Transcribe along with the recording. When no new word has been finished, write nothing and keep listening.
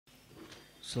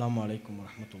அஸ்ஸலாமு அலைக்கும்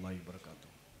வரஹ்மத்துல்லாஹி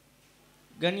வபரகாத்துஹு.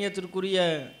 கண்ணியத்திற்குரிய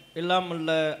எல்லாம் உள்ள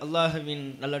அல்லாஹ்வின்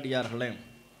நல்லடியார்களே,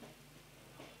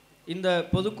 இந்த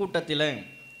பொதுக்கூட்டத்தில்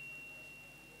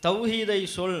தௌஹீதை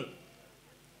சொல்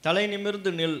தலை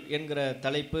நிமிர்ந்து நில் என்கிற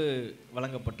தலைப்பு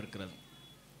வழங்கப்பட்டிருக்கிறது.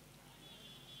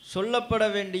 சொல்லப்பட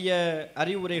வேண்டிய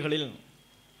அறிவுரைகளில்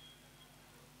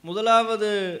முதலாவது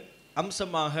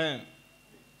அம்சமாக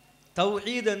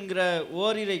தௌஹீத் என்கிற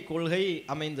ஓரிரை கொள்கை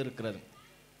அமைந்திருக்கிறது.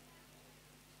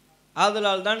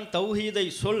 ஆதலால் தான் தௌஹீதை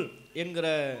சொல் என்கிற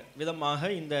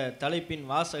விதமாக இந்த தலைப்பின்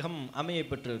வாசகம் அமைய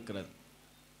பெற்றிருக்கிறது.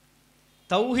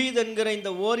 தௌஹீத் என்கிற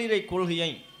இந்த ஓரிரை கொள்கையை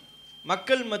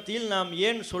மக்கள் மத்தியில் நாம்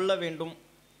ஏன் சொல்ல வேண்டும்?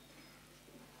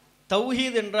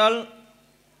 தௌஹீத் என்றால்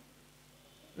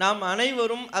நாம்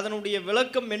அனைவரும் அதனுடைய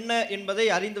விளக்கம் என்ன என்பதை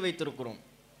அறிந்து வைத்திருக்கிறோம்.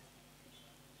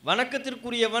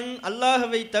 வணக்கத்திற்குரியவன்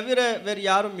அல்லாஹ்வை தவிர வேறு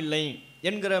யாரும் இல்லை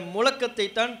என்கிற முழக்கத்தை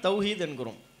தான் தௌஹீத்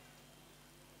என்கிறோம்.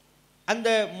 அந்த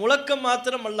முழக்கம்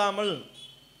மாத்திரம் அல்லாமல்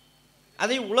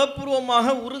அதை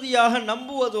உளப்பூர்வமாக உறுதியாக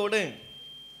நம்புவதோடு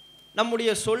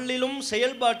நம்முடைய சொல்லிலும்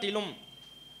செயல்பாட்டிலும்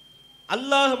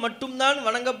அல்லாஹ் மட்டும்தான்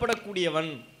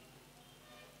வணங்கப்படக்கூடியவன்,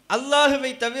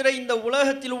 அல்லாஹ்வை தவிர இந்த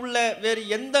உலகத்தில் உள்ள வேறு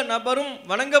எந்த நபரும்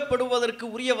வணங்கப்படுவதற்கு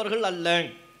உரியவர்கள் அல்ல,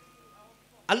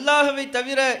 அல்லாஹ்வை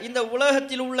தவிர இந்த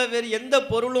உலகத்தில் உள்ள வேறு எந்த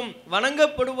பொருளும்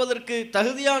வணங்கப்படுவதற்கு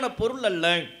தகுதியான பொருள் அல்ல,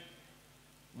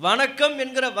 வணக்கம்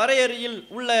என்கிற வரையறையில்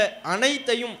உள்ள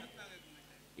அனைத்தையும்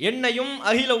என்னையும்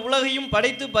அகில உலகையும்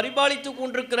படைத்து பரிபாலித்து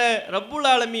கொண்டிருக்கிற ரப்புல்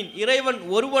ஆலமீன் இறைவன்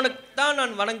ஒருவனுக்குத்தான்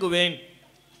நான் வணங்குவேன்,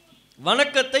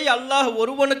 வணக்கத்தை அல்லாஹ்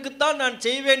ஒருவனுக்குத்தான் நான்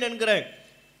செய்வேன் என்கிற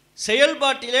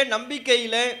செயல்பாட்டிலே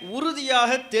நம்பிக்கையிலே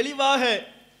உறுதியாக தெளிவாக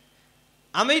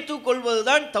அமைத்து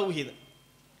கொள்வதுதான் தௌஹீத்.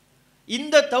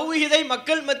 இந்த தௌஹீதை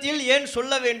மக்கள் மத்தியில் ஏன்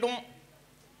சொல்ல வேண்டும்?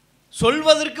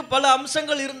 சொல்வதற்கு பல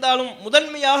அம்சங்கள் இருந்தாலும்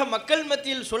முதன்மையாக மக்கள்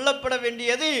மத்தியில் சொல்லப்பட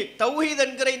வேண்டியது தௌஹீத்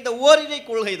என்கிற இந்த ஓரிரை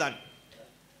கொள்கைதான்.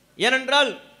 ஏனென்றால்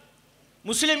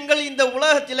முஸ்லிம்கள் இந்த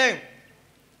உலகத்தில்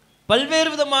பல்வேறு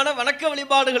விதமான வணக்க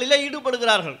வழிபாடுகளில்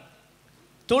ஈடுபடுகிறார்கள்.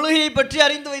 தொழுகையை பற்றி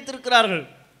அறிந்து வைத்திருக்கிறார்கள்,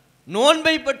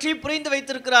 நோன்பை பற்றி புரிந்து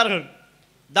வைத்திருக்கிறார்கள்,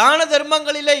 தான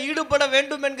தர்மங்களிலே ஈடுபட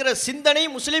வேண்டும் என்கிற சிந்தனை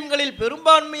முஸ்லிம்களில்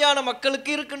பெரும்பான்மையான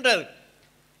மக்களுக்கு இருக்கின்றது.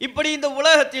 இப்படி இந்த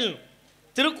உலகத்தில்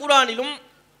திருக்குரானிலும்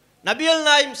நபிகள்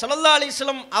நாயகம் ஸல்லல்லாஹு அலைஹி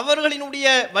வஸல்லம் அவர்களினுடைய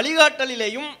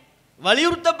வழிகாட்டலிலேயும்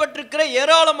வலியுறுத்தப்பட்டிருக்கிற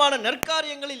ஏராளமான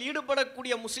நற்காரியங்களில்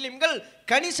ஈடுபடக்கூடிய முஸ்லிம்கள்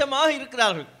கணிசமாக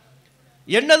இருக்கிறார்கள்.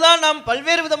 என்னதான் நாம்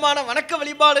பல்வேறு விதமான வணக்க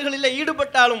வழிபாடுகளில்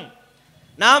ஈடுபட்டாலும்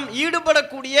நாம்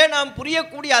ஈடுபடக்கூடிய நாம்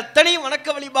புரியக்கூடிய அத்தனை வணக்க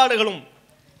வழிபாடுகளும்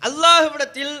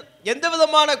அல்லாஹ்விடத்தில் எந்த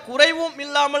விதமான குறைவும்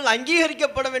இல்லாமல்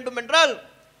அங்கீகரிக்கப்பட வேண்டும் என்றால்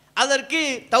அதற்கு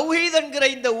தௌஹீத் என்கிற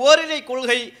இந்த ஓரிரை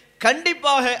கொள்கை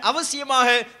கண்டிப்பாக அவசியமாக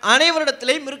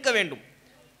அனைவரிடத்திலேயும் இருக்க வேண்டும்.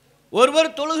 ஒருவர்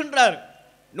தொழுகின்றார்,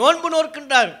 நோன்பு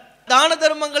நோக்கின்றார், தான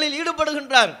தர்மங்களில்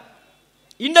ஈடுபடுகின்றார்,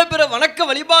 இன்ன பிற வணக்க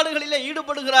வழிபாடுகளில்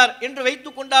ஈடுபடுகிறார் என்று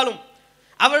வைத்துக் கொண்டாலும்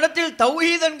அவரிடத்தில்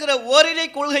தௌஹீத் என்கிற ஓரிரை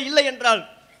கொள்கை இல்லை என்றால்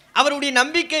அவருடைய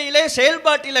நம்பிக்கையிலே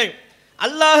செயல்பாட்டிலே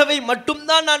அல்லாஹ்வை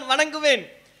மட்டும்தான் நான் வணங்குவேன்,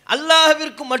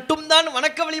 அல்லாஹ்விற்கு மட்டும்தான்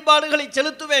வணக்க வழிபாடுகளை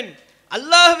செலுத்துவேன்,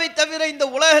 அல்லாஹ்வை தவிர இந்த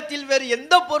உலகத்தில் வேறு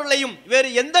எந்த பொருளையும் வேறு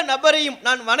எந்த நபரையும்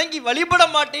நான் வணங்கி வழிபட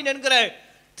மாட்டேன் என்கிற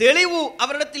தெளிவு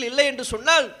அவரிடத்தில் இல்லை என்று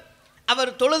சொன்னால்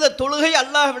அவர் தொழுத தொழுகை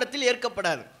அல்லாஹ்விடத்தில்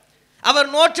ஏற்கப்படாது, அவர்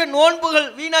நோற்ற நோன்புகள்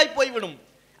வீணாய் போய்விடும்,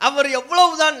 அவர்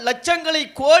எவ்வளவுதான் லட்சங்களை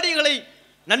கோடிகளை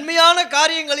நன்மையான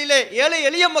காரியங்களிலே ஏழை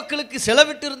எளிய மக்களுக்கு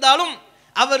செலவிட்டிருந்தாலும்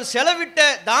அவர் செலவிட்ட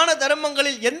தான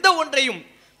தர்மங்களில் எந்த ஒன்றையும்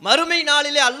மறுமை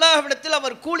நாளிலே அல்லாஹ்விடத்தில்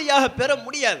அவர் கூலியாக பெற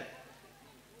முடியாது.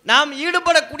 நாம்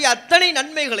ஈடுபடக்கூடிய அத்தனை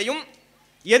நன்மைகளையும்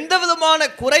எந்த விதமான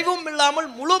குறைவும் இல்லாமல்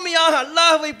முழுமையாக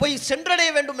அல்லாஹ்வை போய் சென்றடைய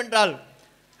வேண்டும் என்றால்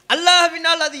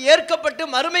அல்லாஹ்வினால் அது ஏற்கப்பட்டு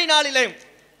மறுமை நாளிலே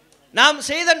நாம்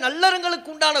செய்த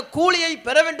நல்லறங்களுக்கு உண்டான கூலியை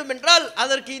பெற வேண்டும் என்றால்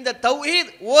அதற்கு இந்த தௌஹீத்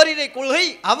ஓரிரை கொள்கை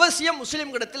அவசியம்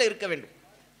முஸ்லிம்களிடத்தில் இருக்க வேண்டும்.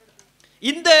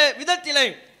 இந்த விதத்திலே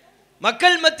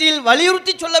மக்கள் மத்தியில்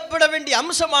வலியுறுத்தி சொல்லப்பட வேண்டிய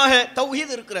அம்சமாக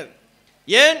தௌஹீத் இருக்கிறது.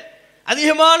 ஏன்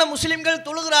அதிகமான முஸ்லிம்கள்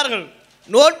தொழுகிறார்கள்,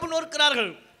 நோன்பு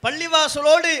நோக்கிறார்கள்,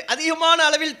 பள்ளிவாசலோடு அதிகமான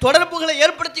அளவில் தொடர்புகளை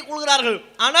ஏற்படுத்திக் கொள்கிறார்கள்,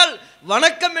 ஆனால்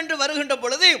வணக்கம் என்று வருகின்ற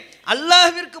பொழுது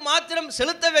அல்லாஹ்விற்கு மாத்திரம்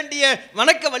செலுத்த வேண்டிய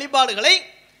வணக்க வழிபாடுகளை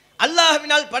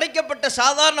அல்லாஹ்வினால் படைக்கப்பட்ட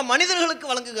சாதாரண மனிதர்களுக்கு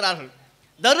வழங்குகிறார்கள்,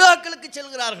 தர்காக்களுக்கு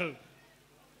செல்கிறார்கள்,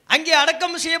 அங்கே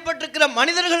அடக்கம் செய்யப்பட்டிருக்கிற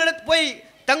மனிதர்களிடம் போய்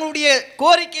தங்களுடைய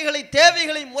கோரிக்கைகளை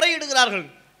தேவைகளை முறையிடுகிறார்கள்.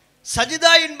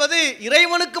 சஜிதா என்பது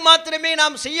இறைவனுக்கு மாத்திரமே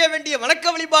நாம் செய்ய வேண்டிய வணக்க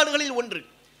வழிபாடுகளில் ஒன்று.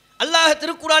 அல்லாஹ்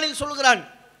திருக்குரானில் சொல்கிறான்,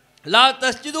 லா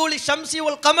தஸ்ஜுது லிஷம்ஸி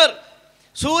வல் கமர்,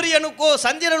 சூரியனுக்கோ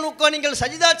சந்திரனுக்கோ நீங்கள்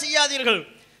சஜிதா செய்யாதீர்கள்,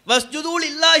 வஸ்ஜுது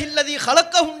லில்லாஹில்லதி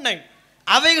ஹலக்கஹுன்ன,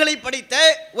 அவைகளை படைத்த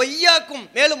ஒய்யாக்கும்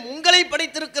மேலும் உங்களை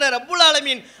படைத்திருக்கிற ரப்புல்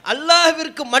ஆலமீன்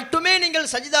அல்லாஹ்விற்கு மட்டுமே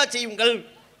நீங்கள் சஜிதா செய்யுங்கள்.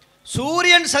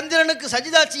 சூரியன் சந்திரனுக்கு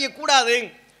சஜிதா செய்யக்கூடாது,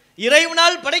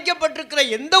 இறைவனால் படைக்கப்பட்டிருக்கிற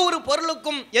எந்த ஒரு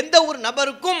பொருளுக்கும் எந்த ஒரு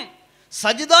நபருக்கும்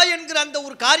சஜிதா என்கிற அந்த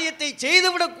ஒரு காரியத்தை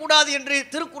செய்துவிடக்கூடாது என்று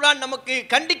திருக்குர்ஆன் நமக்கு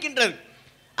கண்டிக்கின்றது,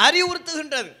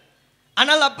 அறிவுறுத்துகின்றது.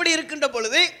 ஆனால் அப்படி இருக்கின்ற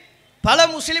பொழுது பல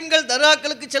முஸ்லிம்கள்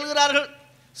தர்காக்களுக்கு செல்கிறார்கள்,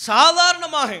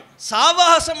 சாதாரணமாக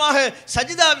சாவகாசமாக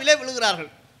சஜிதாவிலே விழுகிறார்கள்.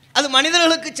 அது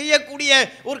மனிதர்களுக்கு செய்யக்கூடிய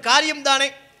ஒரு காரியம்தானே.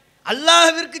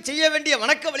 அல்லாஹ்விற்கு செய்ய வேண்டிய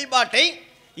வணக்க வழிபாட்டை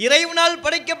இறைவனால்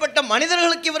படைக்கப்பட்ட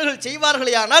மனிதர்களுக்கு இவர்கள்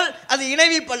செய்வார்களே ஆனால் அது இணை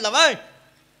வைப்பல்லவா.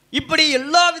 இப்படி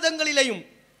எல்லா விதங்களிலேயும்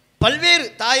பல்வேறு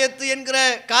தாயத்து என்கிற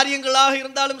காரியங்களாக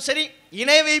இருந்தாலும் சரி,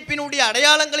 இணை வைப்பினுடைய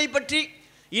அடையாளங்களை பற்றி,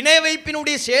 இணை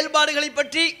வைப்பினுடைய செயல்பாடுகளை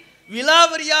பற்றி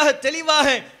விலாவரியாக தெளிவாக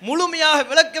முழுமையாக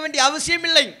விளக்க வேண்டிய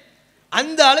அவசியமில்லை.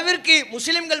 அந்த அளவிற்கு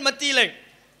முஸ்லிம்கள் மத்தியில்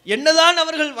என்னதான்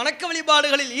அவர்கள் வணக்க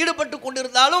வழிபாடுகளில் ஈடுபட்டு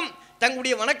கொண்டிருந்தாலும்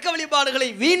தங்களுடைய வணக்க வழிபாடுகளை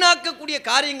வீணாக்கக்கூடிய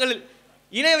காரியங்களில்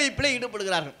இணை வைப்பில்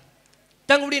ஈடுபடுகிறார்கள்,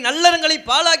 தங்களுடைய நல்லறங்களை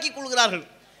பாழாக்கி கொள்கிறார்கள்.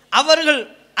 அவர்கள்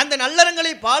அந்த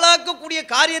நல்லறங்களை பாழாக்கக்கூடிய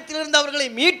காரியத்திலிருந்து அவர்களை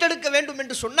மீட்டெடுக்க வேண்டும்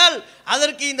என்று சொன்னால்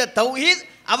அதற்கு இந்த தௌஹீத்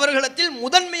அவர்களிடத்தில்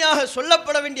முதன்மையாக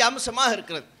சொல்லப்பட வேண்டிய அம்சமாக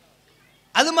இருக்கிறது.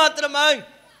 அது மாத்திரமா,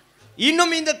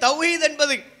 இன்னும் இந்த தௌஹீத்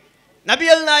என்பது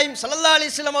நபிகள் நாயகம் ஸல்லல்லாஹு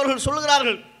அலைஹி வஸல்லம் அவர்கள்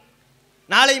சொல்கிறார்கள்,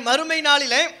 நாளை மறுமை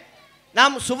நாளிலே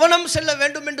நாம் சுவனம் செல்ல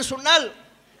வேண்டும் என்று சொன்னால்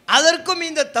அதற்கும்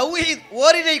இந்த தௌஹீத்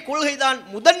ஓரிரை கொள்கைதான்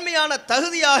முதன்மையான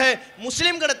தகுதியாக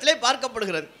முஸ்லிம்களிடத்திலே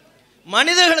பார்க்கப்படுகிறது,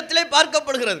 மனிதர்களிடத்திலே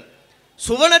பார்க்கப்படுகிறது.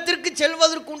 சுவனத்திற்கு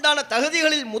செல்வதற்குண்டான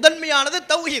தகுதிகளில் முதன்மையானது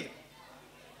தௌஹீத்.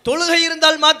 தொழுகை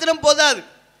இருந்தால் மாத்திரம் போதாது,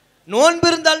 நோன்பு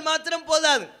இருந்தால் மாத்திரம்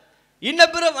போதாது, இன்ன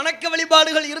பிற வணக்க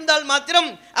வழிபாடுகள் இருந்தால் மாத்திரம்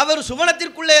அவர்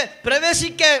சுவனத்திற்குள்ளே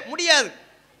பிரவேசிக்க முடியாது.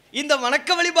 இந்த வணக்க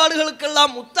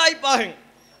வழிபாடுகளுக்கெல்லாம் முத்தாய்ப்பாக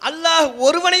அல்லாஹ்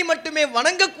ஒருவனை மட்டுமே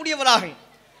வணங்கக்கூடியவராக,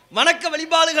 வணக்க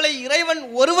வழிபாடுகளை இறைவன்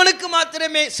ஒருவனுக்கு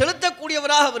மாத்திரமே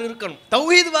செலுத்தக்கூடியவராக அவர் இருக்கணும்,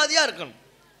 தௌஹீத்வாதியாக இருக்கணும்.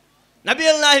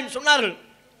 நபிகள் நாயகம் சொன்னார்கள்,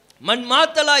 மன்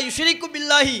மாத்தலா யுஷ்ரிகு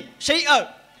பில்லாஹி ஷைஆ,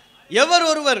 எவர்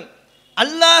ஒருவர்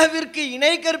அல்லாஹ்விற்கு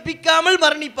இணை கற்பிக்காமல்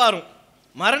மரணிப்பாரும்,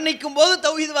 மரணிக்கும் போது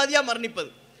தௌஹீத்வாதியாக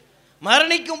மரணிப்பது,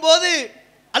 மரணிக்கும் போது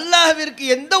அல்லாஹ்விற்கு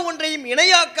எந்த ஒன்றையும்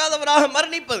இணையாக்காதவராக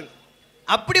மரணிப்பது,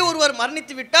 அப்படி ஒருவர்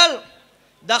மரணித்து விட்டால்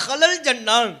தஹலல்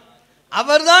ஜன்னான்,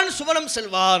 அவர்தான் சுவனம்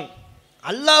செல்வார்.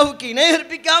 அல்லாஹுக்கு இணை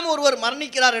கற்பிக்காமல் ஒருவர்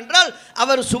மரணிக்கிறார் என்றால்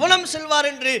அவர் சுவனம் செல்வார்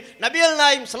என்று நபிகள்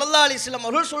நாயகம் ஸல்லல்லாஹு அலைஹி வஸல்லம்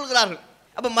அவர்கள் சொல்கிறார்கள்.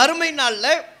 அப்போ மறுமை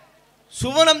நாளில்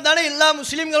சுவனம் தானே எல்லா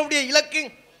முஸ்லிம்களுடைய இலக்கு.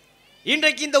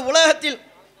 இன்றைக்கு இந்த உலகத்தில்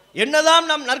என்னதான்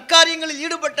நாம் நற்காரியங்களில்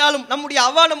ஈடுபட்டாலும்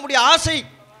நம்முடைய ஆசை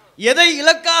எதை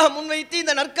இலக்காக முன்வைத்து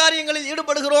இந்த நற்காரியங்களில்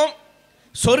ஈடுபடுகிறோம்?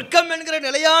 சொர்க்கம் என்கிற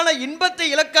நிலையான இன்பத்தை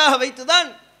இலக்காக வைத்துதான்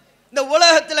இந்த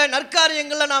உலகத்தில்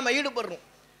நற்காரியங்களில் நாம் ஈடுபடுறோம்.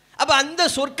 அப்போ அந்த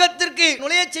சொர்க்கத்திற்கு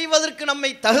நுழைய செய்வதற்கு நம்மை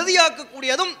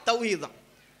தகுதியாக்கக்கூடியதும் தௌஹீத் தான்.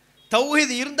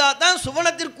 தௌஹீத் இருந்தால் தான்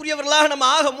சுவனத்திற்குரியவர்களாக நம்ம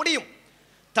ஆக முடியும்.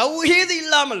 தௌஹீத்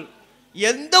இல்லாமல்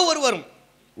எந்த ஒருவரும்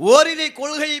ஓரிரை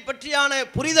கொள்கையை பற்றியான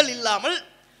புரிதல் இல்லாமல்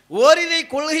ஓரிரை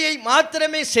கொள்கையை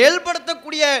மாத்திரமே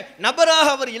செயல்படுத்தக்கூடிய நபராக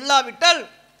அவர் இல்லாவிட்டால்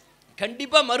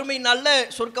கண்டிப்பாக மறுமை நாளில்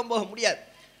சொர்க்கம் போக முடியாது.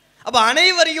 அப்போ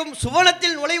அனைவரையும்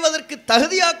சுவனத்தில் நுழைவதற்கு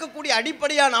தகுதியாக்கக்கூடிய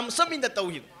அடிப்படையான அம்சம் இந்த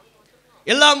தௌஹீத்.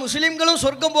 எல்லா முஸ்லிம்களும்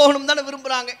சொர்க்கம் போகணும் தானே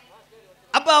விரும்புகிறாங்க.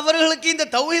 அப்போ அவர்களுக்கு இந்த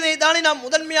தௌஹீதை தானே நாம்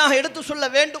முதன்மையாக எடுத்து சொல்ல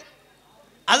வேண்டும்.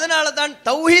 அதனால தான்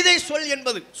தௌஹீதை சொல்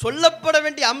என்பது சொல்லப்பட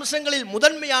வேண்டிய அம்சங்களில்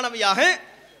முதன்மையானவையாக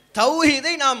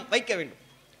தௌஹீதை நாம் வைக்க வேண்டும்.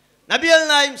 நபிகள்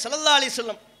நாயகம் ஸல்லல்லாஹு அலைஹி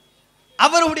வஸல்லம்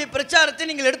அவருடைய பிரச்சாரத்தை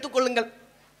நீங்கள் எடுத்துக்கொள்ளுங்கள்.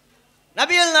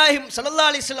 நபிகள் நாயகம் ஸல்லல்லாஹு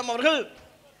அலைஹி வஸல்லம் அவர்கள்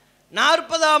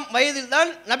 40ஆம் வயதில்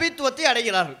தான் நபித்துவத்தை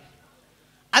அடைகிறார்கள்.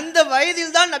 அந்த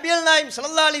வயதில் தான் நபிகள் நாயகம்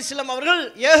ஸல்லல்லாஹு அலைஹி வஸல்லம் அவர்கள்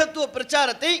ஏகத்துவ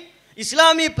பிரச்சாரத்தை,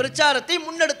 இஸ்லாமிய பிரச்சாரத்தை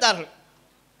முன்னெடுத்தார்கள்.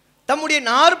 தம்முடைய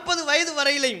 40 வயது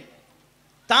வரையிலையும்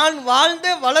தான் வாழ்ந்த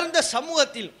வளர்ந்த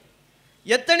சமூகத்தில்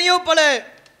எத்தனையோ பல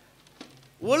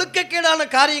ஒழுக்கக்கேடான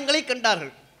காரியங்களை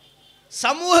கண்டார்கள்,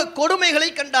 சமூக கொடுமைகளை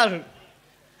கண்டார்கள்.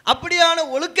 அப்படியான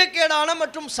ஒழுக்கக்கேடான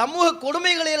மற்றும் சமூக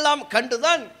கொடுமைகளை எல்லாம்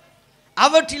கண்டுதான்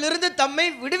அவற்றிலிருந்து தம்மை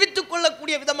விடுவித்துக்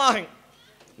கொள்ளக்கூடிய விதமாக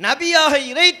நபியாக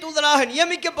இறை தூதராக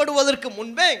நியமிக்கப்படுவதற்கு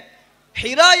முன்பே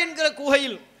ஹிரா என்கிற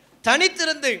குகையில்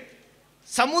தனித்திருந்து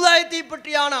சமுதாயத்தை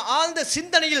பற்றியான ஆழ்ந்த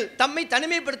சிந்தனையில் தம்மை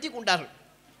தனிமைப்படுத்தி கொண்டார்கள்.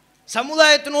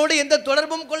 சமுதாயத்தினோடு எந்த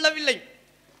தொடர்பும் கொள்ளவில்லை.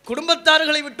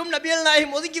 குடும்பத்தார்களை விட்டும் நபிகள்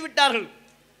நாயகம் ஒதுக்கிவிட்டார்கள்.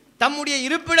 தம்முடைய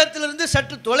இருப்பிடத்திலிருந்து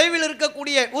சற்று தொலைவில்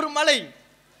இருக்கக்கூடிய ஒரு மலை,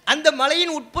 அந்த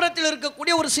மலையின் உட்புறத்தில்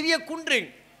இருக்கக்கூடிய ஒரு சிறிய குன்று,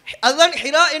 அதுதான்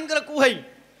ஹிரா என்கிற குகை.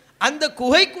 அந்த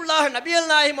குகைக்குள்ளாக நபிகள்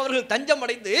நாயகம் அவர்கள் தஞ்சம்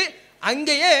அடைந்து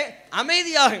அங்கேயே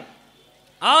அமைதியாக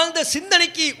ஆழ்ந்த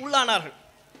சிந்தனைக்கு உள்ளானார்கள்.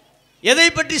 எதை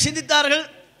பற்றி சிந்தித்தார்கள்?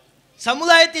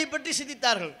 சமுதாயத்தை பற்றி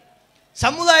சிந்தித்தார்கள்,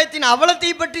 சமுதாயத்தின்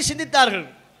அவலத்தை பற்றி சிந்தித்தார்கள்,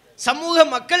 சமூக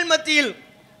மக்கள் மத்தியில்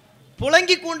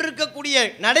புழங்கிக் கொண்டிருக்கக்கூடிய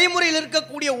நடைமுறையில்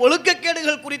இருக்கக்கூடிய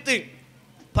ஒழுக்கக்கேடுகள் குறித்து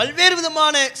பல்வேறு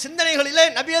விதமான சிந்தனைகளிலே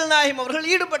நபிகள் நாயகம் அவர்கள்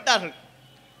ஈடுபட்டார்கள்.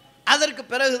 அதற்கு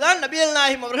பிறகுதான் நபிகள்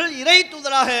நாயகம் அவர்கள் இறை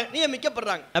தூதராக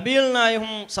நியமிக்கப்படுறாங்க. நபிகள்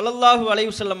நாயகம் ஸல்லல்லாஹு அலைஹி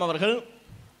வஸல்லம் அவர்கள்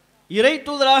இறை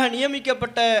தூதராக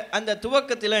நியமிக்கப்பட்ட அந்த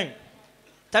துவக்கத்தில்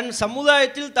தன்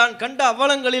சமுதாயத்தில் தான் கண்ட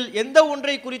அவலங்களில் எந்த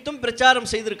ஒன்றை குறித்தும்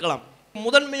பிரச்சாரம் செய்திருக்கலாம்.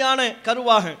 முதன்மையான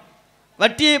கருவாக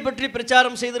வட்டியை பற்றி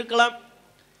பிரச்சாரம் செய்திருக்கலாம்.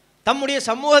 தம்முடைய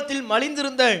சமூகத்தில்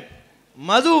மலிந்திருந்த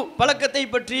மது பழக்கத்தை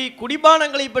பற்றி,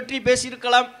 குடிபானங்களை பற்றி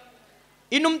பேசியிருக்கலாம்.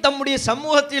 இன்னும் தம்முடைய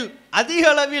சமூகத்தில் அதிக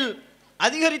அளவில்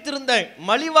அதிகரித்திருந்த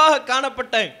மலிவாக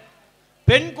காணப்பட்ட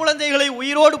பெண் குழந்தைகளை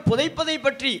உயிரோடு புதைப்பதை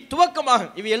பற்றி துவக்கமாக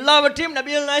இவை எல்லாவற்றையும்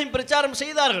நபிகள் நாயகம் பிரச்சாரம்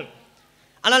செய்தார்கள்.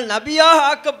 ஆனால் நபியாக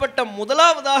ஆக்கப்பட்ட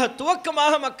முதலாவதாக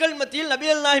துவக்கமாக மக்கள் மத்தியில்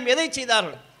நபிகள் நாயகம் எதை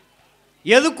செய்தார்கள்?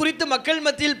 எது குறித்து மக்கள்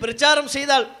மத்தியில் பிரச்சாரம்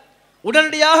செய்தால்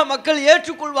உடனடியாக மக்கள்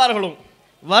ஏற்றுக்கொள்வார்களோ,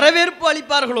 வரவேற்பு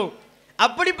அளிப்பார்களோ,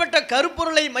 அப்படிப்பட்ட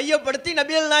கருப்பொருளை மையப்படுத்தி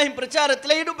நபிகள் நாயகம்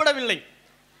பிரச்சாரத்தில் ஈடுபடவில்லை.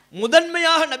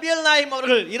 முதன்மையாக நபிகள் நாயகம்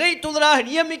அவர்கள் இறை தூதராக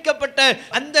நியமிக்கப்பட்ட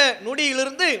அந்த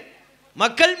நொடியிலிருந்து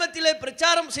மக்கள் மத்தியிலே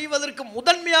பிரச்சாரம் செய்வதற்கு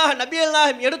முதன்மையாக நபிகள்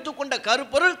நாயகம் எடுத்துக்கொண்ட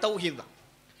கருப்பொருள் தௌஹீத் தான்.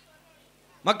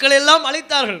 மக்கள் எல்லாம்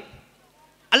அழைத்தார்கள்.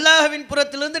 அல்லாஹ்வின்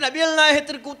புறத்திலிருந்து நபிகள்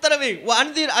நாயகத்திற்கு உத்தரவு,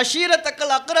 அன்திர்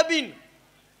அஷீரத்தக்கல் அக்ரபீன்,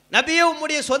 நபியே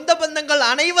உம்முடைய சொந்த பந்தங்கள்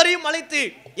அனைவரையும் அழைத்து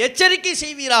எச்சரிக்கை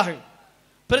செய்வீராக,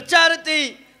 பிரச்சாரத்தை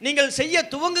நீங்கள் செய்ய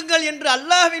துவங்குங்கள் என்று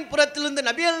அல்லாஹ்வின் புறத்திலிருந்து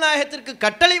நபிகள் நாயகத்திற்கு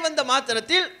கட்டளை வந்த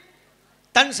மாத்திரத்தில்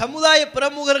தன் சமுதாய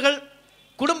பிரமுகர்கள்,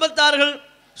 குடும்பத்தார்கள்,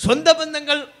 சொந்த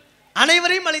பந்தங்கள்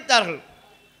அனைவரையும் அழைத்தார்கள்.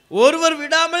 ஒருவர்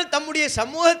விடாமல் தம்முடைய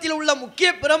சமூகத்தில் உள்ள முக்கிய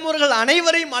பிரமுகர்கள்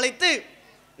அனைவரையும் அழைத்து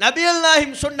நபிகள்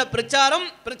நாயகம் சொன்ன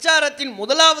பிரச்சாரத்தின்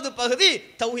முதலாவது பகுதி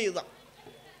தௌஹீத் தான்.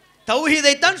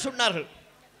 தௌஹீதைத்தான் சொன்னார்கள்.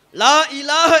 லா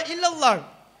இலாஹ இல்லல்லாஹ்,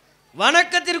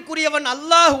 வணக்கத்திற்குரியவன்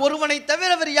அல்லாஹ் ஒருவனை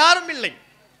தவிர வேறு யாரும் இல்லை,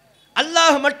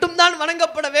 அல்லாஹ் மட்டும்தான்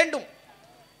வணங்கப்பட வேண்டும்,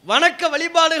 வணக்க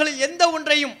வழிபாடுகளில் எந்த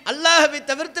ஒன்றையும் அல்லாஹ்வை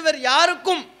தவிர்த்து வேறு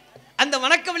யாருக்கும் அந்த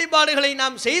வணக்க வழிபாடுகளை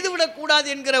நாம் செய்துவிடக்கூடாது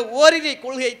என்கிற ஓரிரை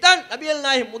கொள்கையைத்தான் நபிகள்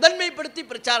நாயகம் முதன்மைப்படுத்தி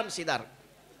பிரச்சாரம் செய்தார்.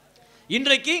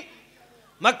 இன்றைக்கு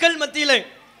மக்கள் மத்தியில்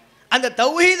அந்த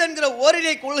தௌஹீத் என்கிற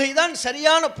ஓரிரை கொள்கை தான்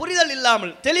சரியான புரிதல்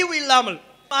இல்லாமல், தெளிவு இல்லாமல்,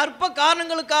 அற்ப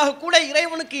காரணங்களுக்காக கூட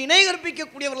இறைவனுக்கு இணை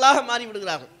கற்பிக்கக்கூடியவர்களாக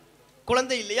மாறிவிடுகிறார்கள்.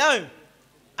 குழந்தை இல்லையா,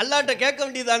 அல்லாஹ்ட்ட கேட்க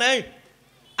வேண்டியதானே,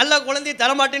 அல்லாஹ் குழந்தையை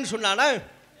தரமாட்டேன்னு சொன்னானா?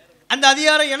 அந்த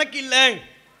அதிகாரம் எனக்கு இல்லை,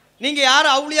 நீங்கள் யார்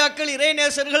அவுலியாக்கள்,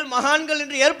 இறைநேசர்கள், மகான்கள்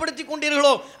என்று ஏற்படுத்தி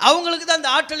கொண்டீர்களோ அவங்களுக்கு தான்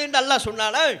அந்த ஆற்றல் என்று அல்லாஹ்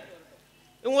சொன்னானா?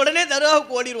 இவங்க உடனே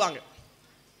தர்காவுக்கு ஓடிடுவாங்க.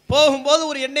 போகும்போது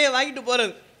ஒரு எண்ணெயை வாங்கிட்டு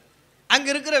போகிறது, அங்கே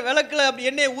இருக்கிற விளக்கில் அப்படி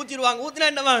எண்ணெயை ஊற்றிடுவாங்க. ஊற்றினா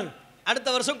என்னவா, அடுத்த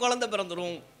வருஷம் குழந்தை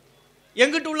பிறந்துடும்.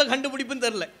 எங்கிட்ட உள்ள கண்டுபிடிப்புன்னு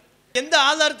தெரில, எந்த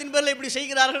ஆதாரத்தின் பேரில் இப்படி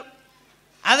செய்கிறார்கள்?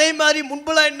 அதே மாதிரி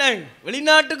முன்பெல்லாம் என்ன,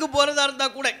 வெளிநாட்டுக்கு போகிறதா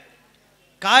இருந்தால் கூட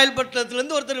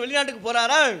காயல்பட்டினத்துலேருந்து ஒருத்தர் வெளிநாட்டுக்கு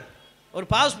போகிறாரா, ஒரு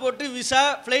பாஸ்போர்ட்டு, விசா,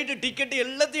 ஃப்ளைட்டு டிக்கெட்டு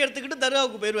எல்லாத்தையும் எடுத்துக்கிட்டு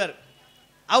தர்காவுக்கு போயிடுவார்.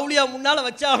 அவுலியா முன்னால்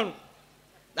வச்சாகணும்.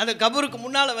 அந்த கபருக்கு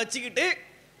முன்னால் வச்சுக்கிட்டு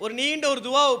ஒரு நீண்ட ஒரு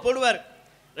துவாவை போடுவார்.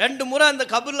 2 முறை அந்த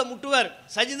கபரில் முட்டுவார்.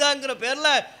 சஜிதாங்கிற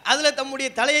பேரில் அதில் தம்முடைய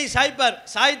தலையை சாய்ப்பார்.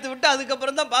 சாய்த்து விட்டு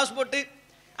அதுக்கப்புறம் தான் பாஸ்போர்ட்டு,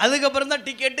 அதுக்கப்புறம் தான்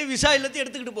டிக்கெட்டு, விசா எல்லாத்தையும்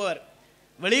எடுத்துக்கிட்டு போவார்.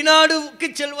 வெளிநாடுக்கு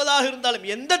செல்வதாக இருந்தாலும்,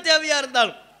 எந்த தேவையாக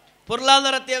இருந்தாலும்,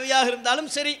 பொருளாதார தேவையாக இருந்தாலும்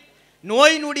சரி,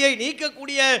 நோய் நொடியை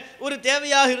நீக்கக்கூடிய ஒரு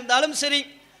தேவையாக இருந்தாலும் சரி,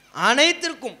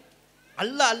 அனைத்திற்கும்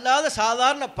அல்லாத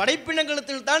சாதாரண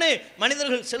படைப்பினங்களில் தானே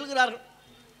மனிதர்கள் செல்கிறார்கள்.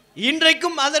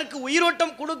 இன்றைக்கும் அதற்கு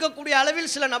உயிரோட்டம் கொடுக்கக்கூடிய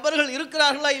அளவில் சில நபர்கள்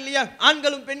இருக்கிறார்களா இல்லையா,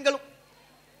 ஆண்களும் பெண்களும்?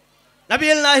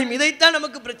 நபிகள் நாயகம் இதைத்தான்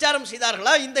நமக்கு பிரச்சாரம்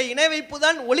செய்தார்களா? இந்த இணை வைப்பு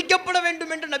தான் ஒழிக்கப்பட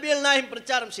வேண்டும் என்று நபிகள் நாயகம்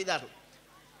பிரச்சாரம் செய்தார்கள்.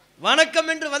 வணக்கம்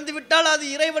என்று வந்துவிட்டால் அது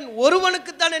இறைவன்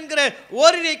ஒருவனுக்குத்தான் என்கிற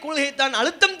ஓரிரை கொள்கையைத்தான்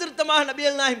அழுத்தம் திருத்தமாக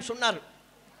நபிகள் நாயகம் சொன்னார்கள்.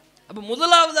 அப்போ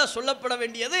முதலாவதாக சொல்லப்பட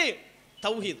வேண்டியது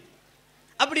தௌஹீத்.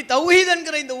 அப்படி தௌஹீத்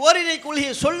என்கிற இந்த ஓரிரை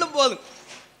கொள்கையை சொல்லும் போது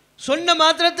சொன்ன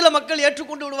மாத்திரத்தில் மக்கள்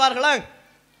ஏற்றுக்கொண்டு விடுவார்களா?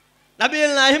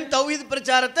 நபிகள் நாயகம் தௌஹீத்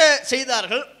பிரச்சாரத்தை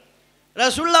செய்தார்கள்.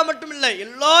 ரசூலுல்லாஹ் மட்டுமில்லை,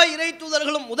 எல்லா இறை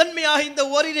தூதர்களும் முதன்மையாக இந்த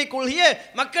ஓரிரை கொள்கையை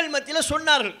மக்கள் மத்தியில்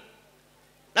சொன்னார்கள்.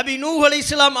 நபி நூஹ்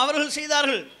அலைஹிஸ்ஸலாம் அவர்கள்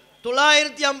செய்தார்கள்.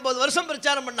 950 வருஷம்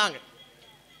பிரச்சாரம் பண்ணாங்க.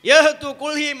 ஏகத்துவ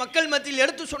கொள்கையை மக்கள் மத்தியில்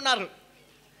எடுத்து சொன்னார்கள்.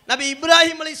 நபி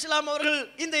இப்ராஹிம் அலைஹிஸ்ஸலாம் அவர்கள்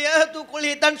இந்த ஏகத்துவ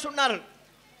கொள்கையை தான் சொன்னார்கள்.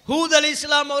 ஹூத்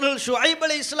அலைஹிஸ்ஸலாம் அவர்கள், ஷுஐப்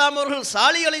அலைஹிஸ்ஸலாம் அவர்கள்,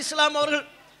 சாலிஹ் அலைஹிஸ்ஸலாம் அவர்கள்,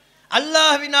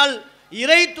 அல்லாஹ்வினால்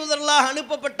இறை தூதர்களாக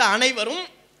அனுப்பப்பட்ட அனைவரும்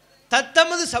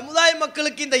தத்தமது சமுதாய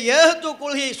மக்களுக்கு இந்த ஏகத்துவ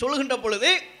கொள்கையை சொல்கின்ற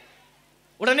பொழுது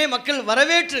உடனே மக்கள்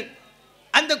வரவேற்று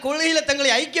அந்த கொள்கையில்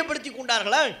தங்களை ஐக்கியப்படுத்தி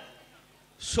கொண்டார்களா?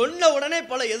 சொன்ன உடனே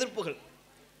பல எதிர்ப்புகள்.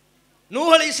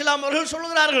 நூஹ் அலைஹிஸ்ஸலாம் அவர்கள்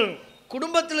சொல்கிறார்கள்,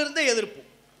 குடும்பத்திலிருந்தே எதிர்ப்பு.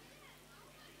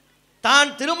 தான்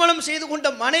திருமணம் செய்து கொண்ட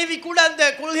மனைவி கூட அந்த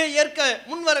கொள்கையை ஏற்க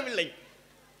முன்வரவில்லை.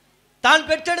 தான்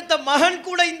பெற்றெடுத்த மகன்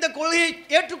கூட இந்த கொள்கையை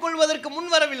ஏற்றுக்கொள்வதற்கு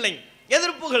முன்வரவில்லை.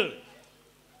 எதிர்ப்புகள்.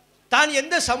 தான்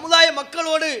எந்த சமுதாய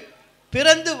மக்களோடு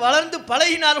பிறந்து வளர்ந்து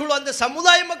பழகினார்களோ அந்த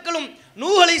சமுதாய மக்களும்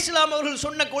நூஹ் அலைஹிஸ்ஸலாம் அவர்கள்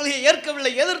சொன்ன கொள்கையை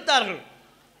ஏற்கவில்லை, எதிர்த்தார்கள்.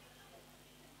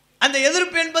 அந்த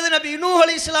எதிர்ப்பு என்பது நபி நூஹ்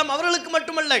அலைஹிஸ்ஸலாம் அவர்களுக்கு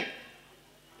மட்டுமல்ல,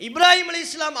 இப்ராஹிம்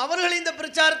அலைஹிஸ்ஸலாம் அவர்கள் இந்த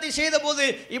பிரச்சாரத்தை செய்த போது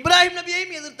இப்ராஹிம்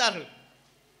நபியையும் எதிர்த்தார்கள்.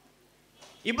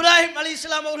 இப்ராஹிம்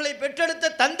அலைஹிஸ்ஸலாம் அவர்களை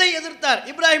பெற்றெடுத்த தந்தை எதிர்த்தார்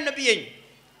இப்ராஹிம் நபியை.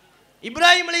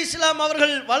 இப்ராஹிம் அலைஹிஸ்ஸலாம்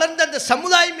அவர்கள் வளர்ந்த அந்த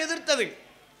சமுதாயம் எதிர்த்தது.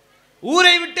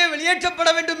 ஊரை விட்டு வெளியேற்றப்பட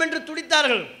வேண்டும் என்று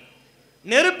துடித்தார்கள்.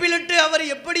 நெருப்பிலிட்டு அவர்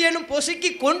எப்படியேனும் பொசுக்கி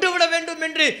கொண்டு விட வேண்டும்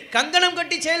என்று கங்கணம்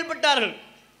கட்டி செயல்பட்டார்கள்.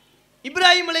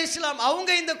 இப்ராஹிம் அலைஹிஸ்ஸலாம் அவங்க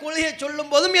இந்த கொள்கையை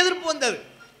சொல்லும் போதும் எதிர்ப்பு வந்தது.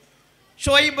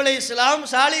 ஷுவைப் அலைஹிஸ்ஸலாம்,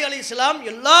 சாலிஹ் அலைஹிஸ்ஸலாம்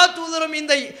எல்லா தூதரும்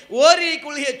இந்த ஓரிரை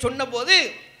கொள்கையை சொன்ன போது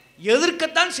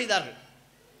எதிர்க்கத்தான் செய்தார்கள்.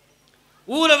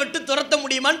 ஊரை விட்டு துரத்த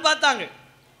முடியுமான்னு பார்த்தாங்க,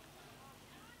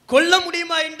 கொல்ல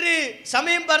முடியுமா என்று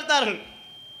சமயம் பார்த்தார்கள்.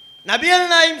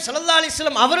 நபிகள் நாயகம் ஸல்லல்லாஹு அலைஹி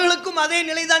வஸல்லம் அவர்களுக்கும் அதே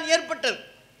நிலைதான் ஏற்பட்டது.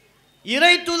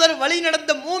 இறை தூதர் வழி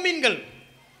நடந்த மூமின்கள்,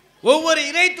 ஒவ்வொரு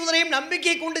இறை தூதரையும்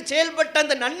நம்பிக்கை கொண்டு செயல்பட்ட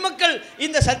அந்த நன்மக்கள்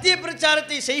இந்த சத்திய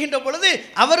பிரச்சாரத்தை செய்கின்ற பொழுது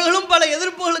அவர்களும் பல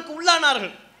எதிர்ப்புகளுக்கு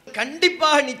உள்ளானார்கள்.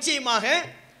 கண்டிப்பாக நிச்சயமாக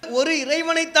ஒரு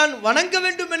இறைவனைத்தான் வணங்க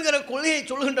வேண்டும் என்கிற கொள்கையை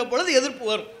சொல்கின்ற பொழுது எதிர்ப்பு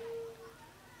வரும்.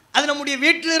 அது நம்முடைய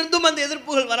வீட்டிலிருந்தும் அந்த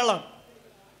எதிர்ப்புகள் வரலாம்.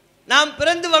 நாம்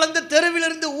பிறந்து வளர்ந்த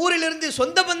தெருவிலிருந்து, ஊரிலிருந்து,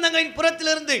 சொந்த பந்தங்களின்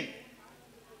புறத்திலிருந்து,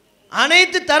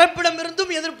 அனைத்து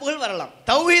தரப்பிடமிருந்தும் எதிர்ப்புகள் வரலாம்.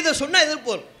 தௌஹீதை சொன்னால் எதிர்ப்பு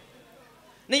வரும்.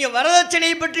 நீங்கள்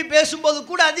வரதட்சணையை பற்றி பேசும்போது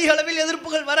கூட அதிக அளவில்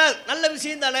எதிர்ப்புகள் வராது. நல்ல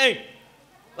விஷயம் தானே,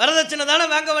 வரதட்சணை தானே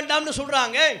வாங்க வேண்டாம்னு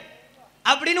சொல்கிறாங்க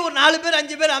அப்படின்னு ஒரு 4 பேர்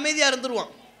 5 பேர் அமைதியாக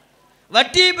இருந்துருவான்.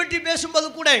 வட்டியை பற்றி பேசும்போது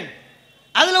கூட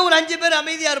அதில் ஒரு 5 பேர்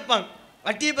அமைதியாக இருப்பாங்க.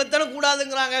 வட்டியை பற்றின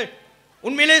கூடாதுங்கிறாங்க.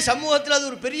 உண்மையிலே சமூகத்தில் அது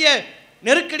ஒரு பெரிய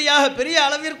நெருக்கடியாக, பெரிய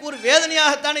அளவிற்கு ஒரு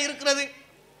வேதனையாகத்தானே இருக்கிறது.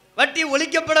 வட்டி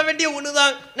ஒழிக்கப்பட வேண்டிய ஒன்று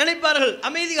தான் நினைப்பார்கள்,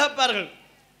 அமைதி காப்பார்கள்.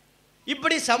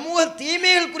 இப்படி சமூக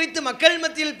தீமைகள் குறித்து மக்கள்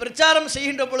மத்தியில் பிரச்சாரம்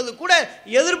செய்கின்ற பொழுது கூட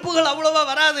எதிர்ப்புகள் அவ்வளவா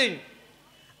வராது.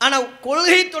 ஆனால்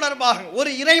கொள்கை தொடர்பாக ஒரு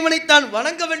இறைவனைத்தான்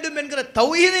வணங்க வேண்டும் என்கிற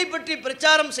தௌஹீதை பற்றி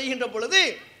பிரச்சாரம் செய்கின்ற பொழுது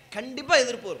கண்டிப்பாக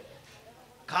எதிர்ப்பு வரும்.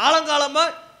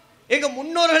 காலங்காலமாக எங்கள்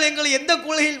முன்னோர்கள் எங்களை எந்த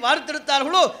கொள்கையில்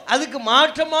வார்த்தெடுத்தார்களோ அதுக்கு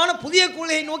மாற்றமான புதிய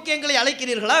கொள்கையை நோக்கி எங்களை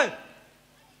அழைக்கிறீர்களா?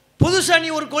 புதுசாக நீ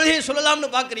ஒரு கொள்கையை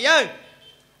சொல்லலாம்னு பார்க்குறியா?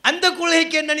 அந்த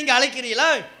கொள்கைக்கு என்ன நீங்கள்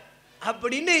அழைக்கிறீங்களா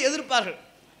அப்படின்னு எதிர்ப்பார்கள்.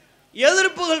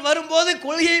 எதிர்ப்புகள் வரும்போது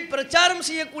கொள்கையை பிரச்சாரம்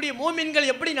செய்யக்கூடிய மூமின்கள்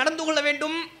எப்படி நடந்து கொள்ள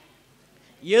வேண்டும்?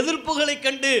 எதிர்ப்புகளை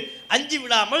கண்டு அஞ்சி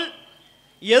விடாமல்,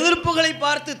 எதிர்ப்புகளை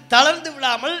பார்த்து தளர்ந்து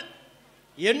விடாமல்,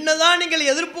 என்னதான் நீங்கள்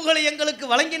எதிர்ப்புகளை எங்களுக்கு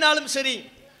வழங்கினாலும் சரி,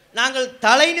 நாங்கள்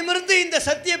தலை நிமிர்ந்து இந்த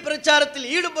சத்திய பிரச்சாரத்தில்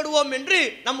ஈடுபடுவோம் என்று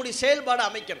நம்முடைய செயல்பாடு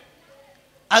அமைக்கணும்.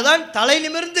 அதுதான் தலை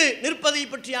நிமிர்ந்து நிற்பதை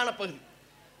பற்றியான பகுதி.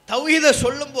 தௌஹீதை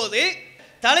சொல்லும் போது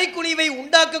தலைக்குனிவை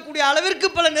உண்டாக்கக்கூடிய அளவிற்கு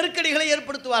பல நெருக்கடிகளை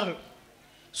ஏற்படுத்துவார்கள்.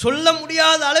 சொல்ல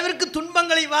முடியாத அளவிற்கு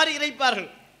துன்பங்களை வாரி இறைப்பார்கள்.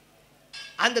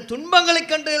 அந்த துன்பங்களை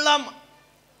கண்டு எல்லாம்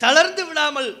தளர்ந்து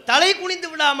விடாமல், தலை குனிந்து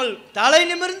விடாமல், தலை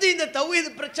நிமிர்ந்து இந்த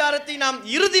தௌஹீத் பிரச்சாரத்தை நாம்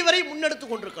இறுதி வரை முன்னெடுத்து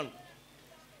கொண்டிருக்கணும்.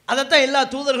 அதைத்தான் எல்லா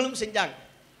தூதர்களும் செஞ்சாங்க.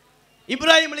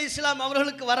 இப்ராஹிம் அலைஹிஸ்ஸலாம்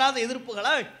அவர்களுக்கு வராத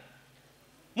எதிர்ப்புகளா?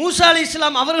 மூசா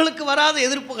அலைஹிஸ்ஸலாம் அவர்களுக்கு வராத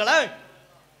எதிர்ப்புகளா?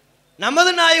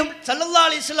 நமது நாயகம் ஸல்லல்லாஹு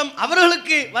அலைஹி வஸல்லம்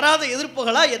அவர்களுக்கு வராத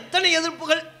எதிர்ப்புகளா? எத்தனை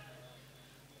எதிர்ப்புகள்!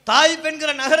 தாயிப்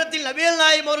என்கிற நகரத்தில் நபிகள்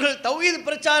நாயகம் அவர்கள் தௌஹீத்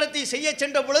பிரச்சாரத்தை செய்ய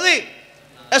சென்ற பொழுது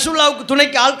ரசூலுல்லாஹ்வுக்கு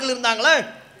துணைக்கு ஆட்கள் இருந்தாங்களா?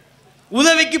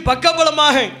 உதவிக்கு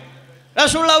பக்கபலமாக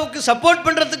ரசூலுல்லாஹ்வுக்கு சப்போர்ட்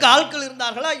பண்ணுறதுக்கு ஆட்கள்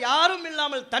இருந்தார்களா? யாரும்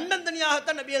இல்லாமல்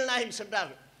தன்னந்தனியாகத்தான் நபிகள் நாயகம்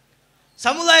சென்றார்கள்.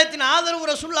 சமுதாயத்தின் ஆதரவு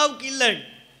ரசூலுல்லாஹ்வுக்கு இல்லை.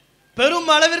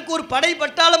 பெரும் அளவிற்கு ஒரு படை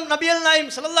பட்டாளம் நபிகள்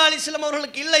நாயகம் ஸல்லல்லாஹு அலைஹி வஸல்லம்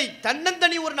அவர்களுக்கு இல்லை.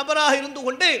 தன்னந்தனி ஒரு நபராக இருந்து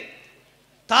கொண்டு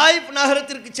தாயிப்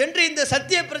நகரத்திற்கு சென்று இந்த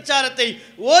சத்திய பிரச்சாரத்தை,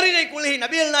 ஓரிரை கொள்கை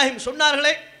நபிகள் நாயகம்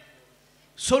சொன்னார்களே,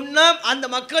 சொன்னால் அந்த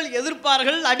மக்கள்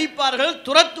எதிர்ப்பார்கள், அடிப்பார்கள்,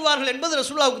 துரத்துவார்கள் என்பது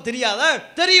ரசூலுல்லாஹ்வுக்கு தெரியாதா?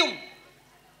 தெரியும்.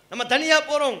 நம்ம தனியாக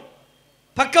போகிறோம்,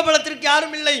 பக்கபலத்திற்கு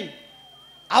யாரும் இல்லை.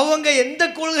 அவங்க எந்த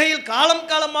கொள்கையில் காலம்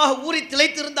காலமாக ஊறி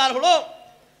திளைத்திருந்தார்களோ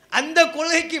அந்த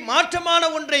கொள்கைக்கு மாற்றமான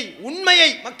ஒன்றை, உண்மையை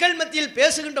மக்கள் மத்தியில்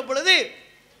பேசுகின்ற பொழுது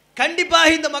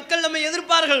கண்டிப்பாக இந்த மக்கள் நம்மை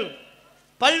எதிர்ப்பார்கள்,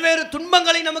 பல்வேறு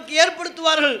துன்பங்களை நமக்கு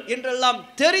ஏற்படுத்துவார்கள் என்றெல்லாம்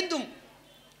தெரிந்தும்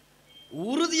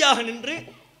உறுதியாக நின்று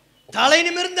தலை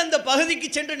நிமிர்ந்து அந்த பகுதிக்கு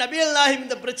சென்று நபிகள் நாயகம்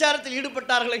இந்த பிரச்சாரத்தில்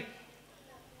ஈடுபட்டார்களே.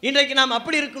 இன்றைக்கு நாம்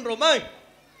அப்படி இருக்கின்றோமா?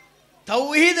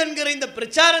 தௌஹீத் என்கிற இந்த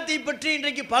பிரச்சாரத்தை பற்றி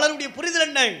இன்றைக்கு பலருடைய புரிதல்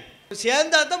என்ன?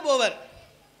 சேர்ந்தா தான் போவார்.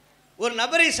 ஒரு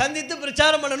நபரை சந்தித்து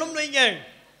பிரச்சாரம் பண்ணணும்னு வைங்க,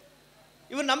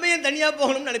 இவர் நம்ம ஏன் தனியாக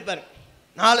போகணும்னு நினைப்பார்.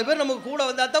 4 பேர் நமக்கு கூட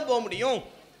வந்தால் தான் போக முடியும்.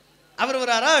 அவர்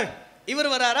வராரா, இவர்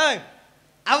வராரா,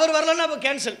 அவர் வரலன்னா அப்போ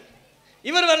கேன்சல்,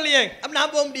 இவர் வரலையே அப்போ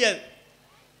நான் போக முடியாது.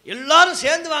 எல்லாரும்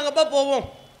சேர்ந்து வாங்கப்பா போவோம்.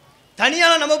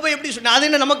 தனியாக நம்ம போய் எப்படி சொன்ன அது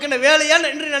என்ன நமக்கு என்ன வேலையா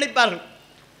என்று நினைப்பார்கள்.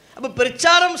 அப்போ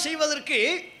பிரச்சாரம் செய்வதற்கு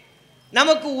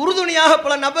நமக்கு உறுதுணையாக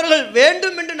பல நபர்கள்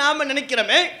வேண்டும் என்று நாம்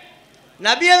நினைக்கிறோமே.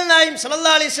 நபிகள் நாயகம்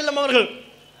ஸல்லல்லாஹு அலைஹி வஸல்லம் அவர்கள்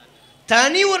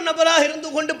தனி ஒரு நபராக இருந்து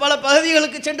கொண்டு பல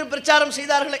பகுதிகளுக்கு சென்று பிரச்சாரம்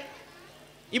செய்தார்களே.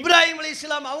 இப்ராஹிம்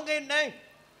அலைஹிஸ்ஸலாம் அவங்க என்ன,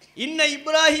 இன்ன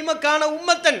இப்ராஹிமக்கான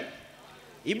உம்மத்தன்,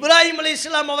 இப்ராஹிம்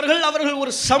அலைஹிஸ்ஸலாம் அவர்கள்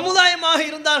ஒரு சமுதாயமாக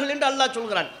இருந்தார்கள் என்று அல்லாஹ்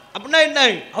சொல்கிறான். அப்படின்னா என்ன,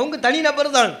 அவங்க தனி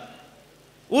நபர் தான்,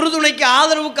 உறுதுணைக்கு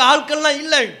ஆதரவுக்கு ஆட்கள்லாம்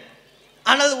இல்லை.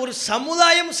 ஆனால் ஒரு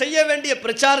சமுதாயம் செய்ய வேண்டிய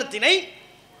பிரச்சாரத்தினை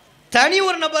தனி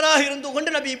ஒரு நபராக இருந்து கொண்டு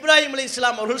நபி இப்ராஹிம்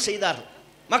அலைஹிஸ்ஸலாம் அவர்கள் செய்தார்கள்.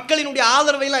 மக்களினுடைய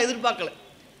ஆதரவையெல்லாம் எதிர்பார்க்கல,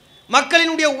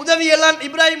 மக்களினுடைய உதவியெல்லாம்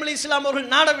இப்ராஹிம் அலைஹிஸ்ஸலாம்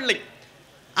அவர்கள் நாடவில்லை.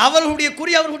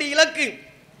 அவர்களுடைய இலக்கு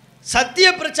சத்திய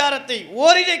பிரச்சாரத்தை,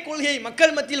 ஓரிரை கொள்கையை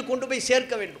மக்கள் மத்தியில் கொண்டு போய்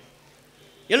சேர்க்க வேண்டும்.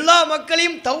 எல்லா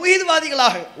மக்களையும்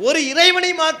தௌஹீத்வாதிகளாக, ஒரு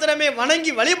இறைவனை மாத்திரமே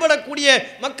வணங்கி வழிபடக்கூடிய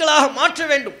மக்களாக மாற்ற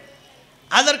வேண்டும்.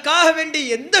 அதற்காக வேண்டி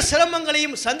எந்த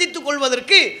சிரமங்களையும் சந்தித்துக்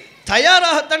கொள்வதற்கு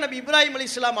தயாராகத்தான் நபி இப்ராஹிம்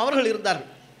அலைஹிஸ்ஸலாம் அவர்கள் இருந்தார்கள்.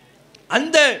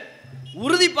 அந்த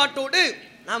உறுதிப்பாட்டோடு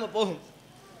நாம் போகும்.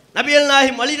 நபிகள்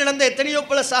நாயகம் வழி நடந்த எத்தனையோ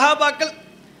பல சஹாபாக்கள்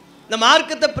இந்த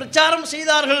மார்க்கத்தை பிரச்சாரம்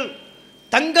செய்தார்கள்,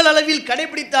 தங்கள் அளவில்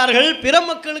கடைபிடித்தார்கள், பிற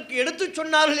மக்களுக்கு எடுத்து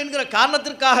சொன்னார்கள் என்கிற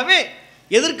காரணத்திற்காகவே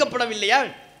எதிர்க்கப்படவில்லையா,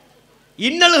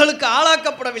 இன்னல்களுக்கு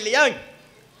ஆளாக்கப்படவில்லையா?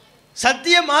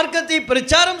 சத்திய மார்க்கத்தை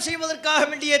பிரச்சாரம் செய்வதற்காக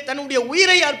வேண்டிய தன்னுடைய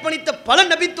உயிரை அர்ப்பணித்த பல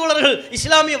நபித்தோழர்கள்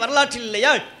இஸ்லாமிய வரலாற்றில்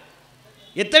இல்லையா?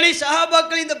 எத்தனை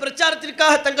சஹாபாக்கள் இந்த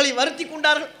பிரச்சாரத்திற்காக தங்களை வருத்தி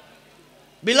கொண்டார்கள்.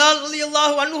 பிலால்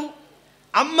ரலியல்லாஹு அன்ஹு,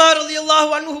 அம்மார்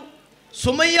ரலியல்லாஹு அன்ஹு,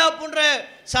 சுமையா போன்ற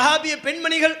சஹாபிய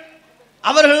பெண்மணிகள்,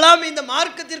 அவர்களெல்லாம் இந்த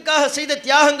மார்க்கத்திற்காக செய்த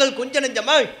தியாகங்கள் கொஞ்ச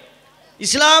நெஞ்சமா?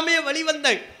 இஸ்லாமிய வழிவந்த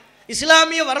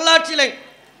இஸ்லாமிய வரலாற்றில்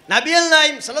நபிகள்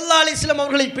நாயகம் ஸல்லல்லாஹு அலைஹி வஸல்லம்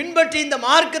அவர்களை பின்பற்றி இந்த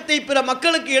மார்க்கத்தை பிற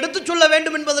மக்களுக்கு எடுத்துச் சொல்ல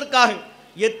வேண்டும் என்பதற்காக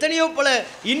எத்தனையோ பல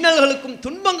இன்னல்களுக்கும்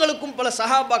துன்பங்களுக்கும் பல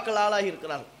சஹாபாக்கள் ஆளாகி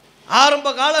இருக்கிறார்கள். ஆரம்ப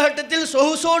காலகட்டத்தில்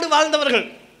சொகுசோடு வாழ்ந்தவர்கள்,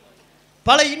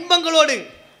 பல இன்பங்களோடு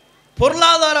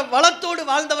பொருளாதார வளத்தோடு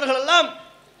வாழ்ந்தவர்கள் எல்லாம்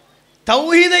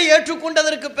தௌஹீதை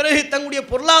ஏற்றுக்கொண்டதற்கு பிறகு தங்களுடைய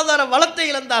பொருளாதார வளத்தை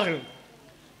இழந்தார்கள்,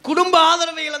 குடும்ப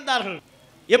ஆதரவை இழந்தார்கள்.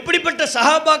 எப்படிப்பட்ட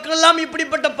சஹாபாக்கள் எல்லாம்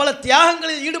இப்படிப்பட்ட பல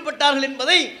தியாகங்களில் ஈடுபட்டார்கள்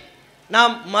என்பதை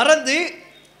நாம் மறந்து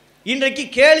இன்றைக்கு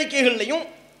கேளிக்கைகளையும்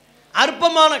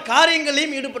அற்பமான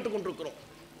காரியங்களையும் ஈடுபட்டு கொண்டிருக்கிறோம்.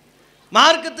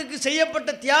 மார்க்கத்துக்கு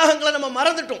செய்யப்பட்ட தியாகங்களை நம்ம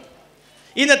மறந்துட்டோம்.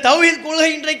 இந்த தௌஹீத் கொள்கை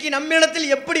இன்றைக்கு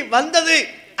நம்மிடத்தில் எப்படி வந்தது,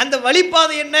 அந்த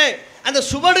வழிபாதை என்ன, அந்த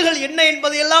சுவடுகள் என்ன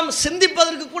என்பதையெல்லாம்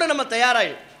சிந்திப்பதற்கு கூட நம்ம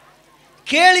தயாராகும்.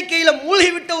 கேளிக்கையில்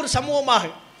மூழ்கிவிட்ட ஒரு சமூகமாக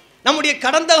நம்முடைய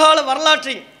கடந்த கால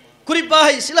வரலாற்றை, குறிப்பாக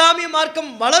இஸ்லாமிய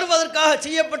மார்க்கம் வளர்வதற்காக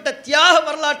செய்யப்பட்ட தியாக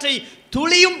வரலாற்றை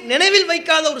துளியும் நினைவில்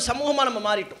வைக்காத ஒரு சமூகமாக நம்ம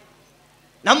மாறிட்டோம்.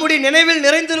 நம்முடைய நினைவில்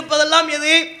நிறைந்திருப்பதெல்லாம்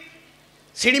எது?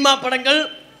 சினிமா படங்கள்,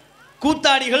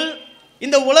 கூத்தாடிகள்,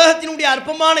 இந்த உலகத்தினுடைய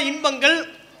அற்பமான இன்பங்கள்,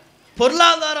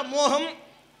 பொருளாதார மோகம்,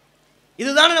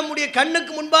 இதுதான் நம்முடைய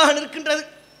கண்ணுக்கு முன்பாக நிற்கின்றது.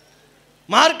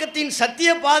 மார்க்கத்தின் சத்திய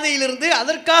பாதையிலிருந்து,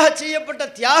 அதற்காக செய்யப்பட்ட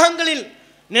தியாகங்களில்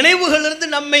நினைவுகளிலிருந்து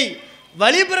நம்மை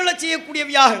வழிபெறல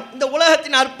செய்யக்கூடியவையாக இந்த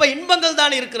உலகத்தின் அற்ப இன்பங்கள்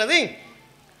தான் இருக்கிறது.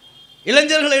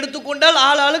 இளைஞர்கள் எடுத்துக்கொண்டால்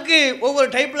ஆளுக்கு ஒவ்வொரு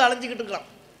டைப்பில் அலைஞ்சிக்கிட்டு இருக்கிறான்.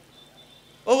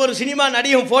 ஒவ்வொரு சினிமா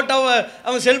நடிகை ஃபோட்டோவை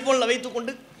அவன் செல்ஃபோனில்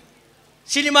வைத்துக்கொண்டு,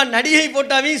 சினிமா நடிகை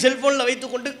ஃபோட்டோவையும் செல்ஃபோனில்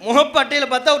வைத்துக்கொண்டு, முகப்பு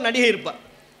அட்டையில் பார்த்தா ஒரு நடிகை இருப்பாள்.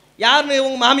 யாருன்னு?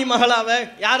 உங்கள் மாமி மகளாவ,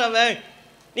 யார் அவ,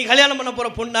 நீ கல்யாணம் பண்ண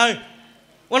போகிற பொண்ணா,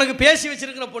 உனக்கு பேசி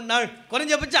வச்சிருக்கிற பொண்ணா?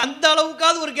 குறைஞ்சபட்சம் அந்த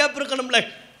அளவுக்காவது ஒரு கேப் இருக்கணும்ல.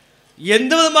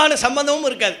 எந்த விதமான சம்பந்தமும்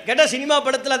இருக்காது. கேட்டால் சினிமா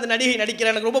படத்தில் அந்த நடிகை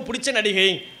நடிக்கிறேன், எனக்கு ரொம்ப பிடிச்ச நடிகை,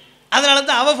 அதனால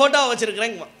தான் அவள் ஃபோட்டோவை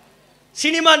வச்சுருக்கிறேங்க.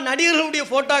 சினிமா நடிகர்களுடைய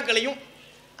ஃபோட்டோக்களையும்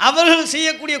அவர்கள்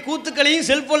செய்யக்கூடிய கூத்துக்களையும்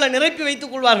செல்ஃபோனில் நிரப்பி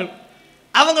வைத்துக் கொள்வார்கள்.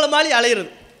 அவங்கள மாதிரி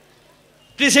அலையிறது,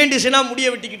 டிசைனாக முடிய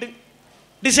வெட்டிக்கிட்டு,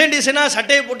 டிசைனாக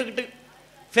சட்டையை போட்டுக்கிட்டு,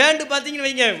 ஃபேண்டு பார்த்தீங்கன்னு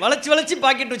வைங்க, வளைச்சி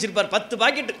பாக்கெட் வச்சுருப்பார், 10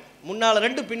 பாக்கெட்டு, முன்னால்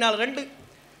 2 பின்னால் 2.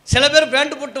 சில பேர்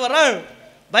பேண்டு போட்டு வரான்,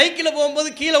 பைக்கில் போகும்போது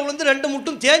கீழே விழுந்து 2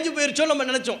 முட்டும் தேஞ்சு போயிருச்சோன்னு நம்ம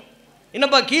நினச்சோம்.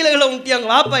 என்னப்பா கீழே விட்டியாங்க,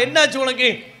 வாப்பா என்னாச்சு உனக்கு,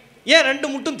 ஏன் 2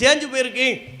 முட்டும் தேஞ்சு போயிருக்கு,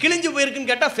 கிழிஞ்சு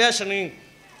போயிருக்குன்னு கேட்டால் ஃபேஷனு.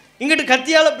 இங்கிட்டு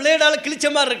கத்தியால் பிளேடால் கிழிச்ச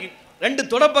மாதிரி இருக்குது, 2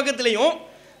 தொட பக்கத்துலேயும்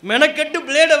மெனக்கெட்டு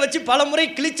பிளேடை வச்சு பல முறை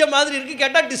கிழிச்ச மாதிரி இருக்குது.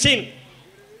 கேட்டால் டிசைன்,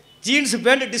 ஜீன்ஸு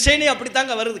பேண்ட் டிசைனே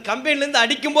அப்படித்தாங்க வருது, கம்பெனிலேருந்து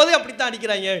அடிக்கும் போதே அப்படித்தான்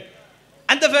அடிக்கிறாங்க.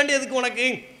 அந்த ஃபேண்டு எதுக்கு உனக்கு?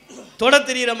 தொட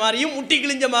தெரிகிற மாதிரியும் முட்டி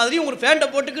கிழிஞ்ச மாதிரியும் ஒரு ஃபேண்டை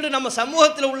போட்டுக்கிட்டு நம்ம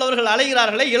சமூகத்தில் உள்ளவர்கள்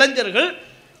அலைகிறார்களே இளைஞர்கள்,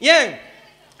 ஏன்?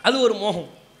 அது ஒரு மோகம்.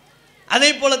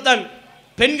 அதே போலத்தான்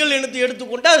பெண்கள் இனத்தை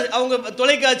எடுத்துக்கொண்டால் அவங்க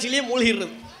தொலைக்காட்சியிலேயே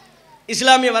மூழ்கிறது.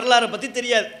 இஸ்லாமிய வரலாறை பற்றி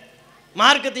தெரியாது,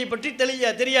 மார்க்கத்தை பற்றி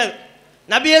தெரியாது,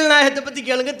 நபிகள் நாயகத்தை பற்றி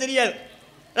கேளுங்க தெரியாது,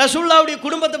 ரசூல்லாவுடைய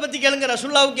குடும்பத்தை பற்றி கேளுங்க,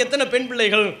 ரசூல்லாவுக்கு எத்தனை பெண்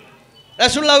பிள்ளைகள்,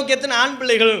 ரசூல்லாவுக்கு எத்தனை ஆண்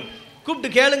பிள்ளைகள், கூப்பிட்டு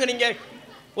கேளுங்க. நீங்கள்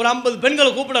ஒரு 50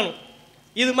 பெண்களை கூப்பிடணும்.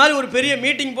 இது மாதிரி ஒரு பெரிய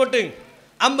மீட்டிங் போட்டு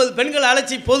 50 பெண்கள்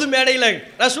அழைச்சி பொது மேடையில்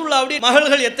ரசூலுல்லாஹ்வுடைய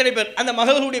மகள்கள் எத்தனை பேர், அந்த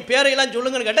மகள்களுடைய பேரையெல்லாம்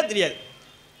சொல்லுங்கன்னு கேட்டால் தெரியாது.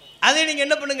 அதே நீங்கள்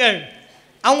என்ன பண்ணுங்க,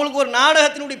 அவங்களுக்கு ஒரு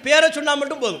நாடகத்தினுடைய பேரை சொன்னால்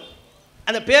மட்டும் போதும்.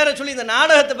 அந்த பேரை சொல்லி இந்த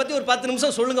நாடகத்தை பற்றி ஒரு 10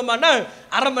 நிமிஷம் சொல்லுங்கம்மான்னா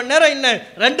அரை மணி நேரம் இல்லை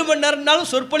 2 மணி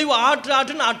நேரம்னாலும் சொற்பொழிவு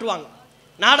ஆட்டுன்னு ஆட்டுவாங்க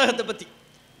நாடகத்தை பற்றி.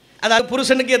 அதாவது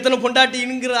புருஷனுக்கு எத்தனை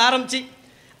பொண்டாட்டிங்கிற ஆரம்பித்து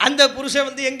அந்த புருஷன்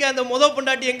வந்து எங்கே, அந்த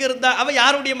பொண்டாட்டி எங்கே இருந்தா, அவன்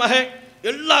யாருடைய மகன்,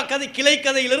 எல்லா கதை கிளை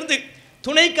கதையிலிருந்து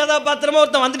துணை கதாபாத்திரமாக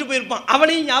ஒருத்தன் வந்துட்டு போயிருப்பான்,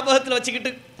 அவனையும் ஞாபகத்தில்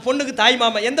வச்சுக்கிட்டு பொண்ணுக்கு தாய்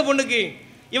மாமா, எந்த பொண்ணுக்கு,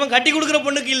 இவன் கட்டி கொடுக்குற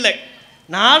பொண்ணுக்கு இல்லை,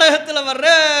 நாடகத்தில் வர்ற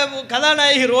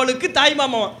கதாநாயகி ரோலுக்கு தாய்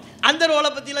மாமாவன், அந்த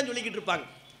ரோலை பற்றிலாம் சொல்லிக்கிட்டு இருப்பாங்க.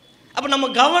 அப்போ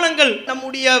நம்ம கவனங்கள்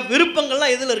நம்முடைய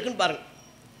விருப்பங்கள்லாம் எதில் இருக்குன்னு பாருங்கள்.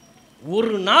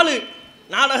 ஒரு நாள்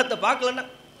நாடகத்தை பார்க்கலன்னா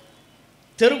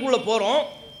தெருக்குள்ளே போகிறோம்,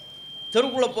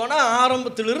 தெருக்குள்ளே போனால்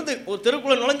ஆரம்பத்திலிருந்து ஒரு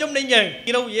தெருக்குள்ளே நுழைஞ்சோம், நீங்கள்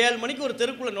இரவு 7 மணிக்கு ஒரு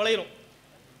தெருக்குள்ளே நுழையிறோம்,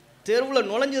 தெருவில்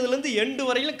நுழைஞ்சதுலேருந்து எண்டு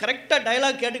வரையிலும் கரெக்டாக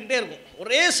டைலாக் கேட்டுக்கிட்டே இருக்கும்,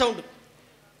 ஒரே சவுண்டு,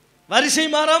 வரிசை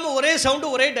மாறாமல் ஒரே சவுண்டு,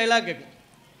 ஒரே டைலாக் கேட்கும்.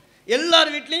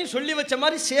 எல்லார் வீட்லேயும் சொல்லி வச்ச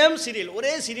மாதிரி சேம் சீரியல்,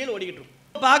 ஒரே சீரியல் ஓடிக்கிட்டு இருக்கும்.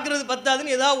 பார்க்குறது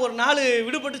பத்தாதுன்னு ஏதாவது ஒரு நாள்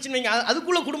விடுபட்டுச்சுன்னு வைங்க,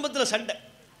 அதுக்குள்ளே குடும்பத்தில் சண்டை,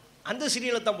 அந்த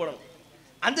சீரியலை தான் போடணும்.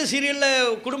 அந்த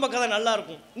சீரியலில் குடும்ப கதை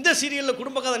நல்லாயிருக்கும், இந்த சீரியலில்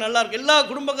குடும்ப கதை நல்லாயிருக்கும். எல்லா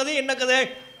குடும்ப கதையும் என்ன கதை,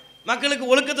 மக்களுக்கு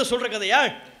ஒழுக்கத்தை சொல்கிற கதையா,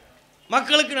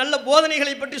 மக்களுக்கு நல்ல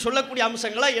போதனைகளை பற்றி சொல்லக்கூடிய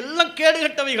அம்சங்களா, எல்லாம்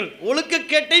கேடுகட்டவைகள்,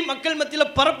 ஒழுக்கக்கேட்டை மக்கள்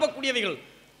மத்தியில் பரப்பக்கூடியவைகள்,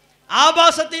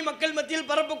 ஆபாசத்தை மக்கள் மத்தியில்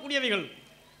பரப்பக்கூடியவைகள்,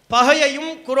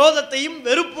 பகையையும் குரோதத்தையும்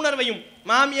வெறுப்புணர்வையும்,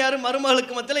 மாமியார்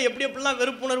மருமகளுக்கு மத்தியில் எப்படி எப்படிலாம்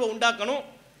வெறுப்புணர்வை உண்டாக்கணும்,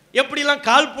 எப்படிலாம்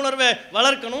காழ்ப்புணர்வை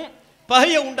வளர்க்கணும்,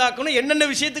 பகையை உண்டாக்கணும், என்னென்ன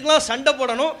விஷயத்துக்கெல்லாம் சண்டை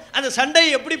போடணும், அந்த சண்டையை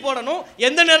எப்படி போடணும்,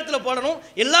 எந்த நேரத்தில் போடணும்,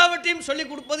 எல்லாவற்றையும்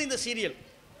சொல்லிக் கொடுப்பது இந்த சீரியல்.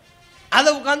 அதை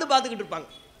உட்காந்து பார்த்துக்கிட்டு இருப்பாங்க.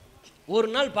 ஒரு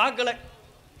நாள் பார்க்கல,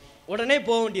 உடனே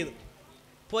போக வேண்டியது,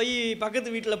 போய்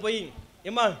பக்கத்து வீட்டில் போய்,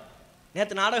 ஏம்மா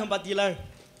நேற்று நாடகம் பார்த்தீங்களா,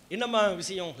 என்னம்மா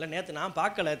விஷயம், இல்லை நேற்று நான்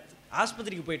பார்க்கல,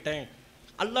 ஆஸ்பத்திரிக்கு போயிட்டேன்,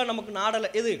 அல்லா நமக்கு நாடலை,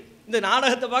 எது இந்த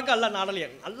நாடகத்தை பார்க்க அல்லா நாடலையா,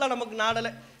 அல்லா நமக்கு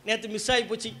நாடலை, நேற்று மிஸ் ஆகி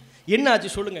போச்சு, என்ன ஆச்சு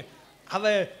சொல்லுங்கள்,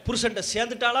 அவள் புருஷன்ட்ட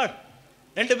சேர்ந்துட்டாளா,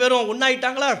 2 பேரும்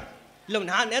ஒன்றாயிட்டாங்களா, இல்லை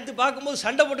நான் நேற்று பார்க்கும்போது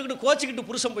சண்டை போட்டுக்கிட்டு கோச்சிக்கிட்டு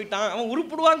புருஷன் போயிட்டான், அவன்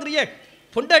உருப்பிடுவாங்கிறியே,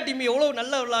 பொண்டாட்டிமி எவ்வளோ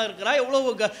நல்லவளாக இருக்கிறா, எவ்வளோ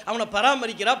அவனை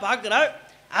பராமரிக்கிறா பார்க்குறா,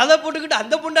 அதை போட்டுக்கிட்டு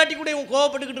அந்த பொண்டாட்டி கூட இவன்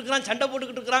கோவப்பட்டுக்கிட்டு இருக்கிறான், சண்டை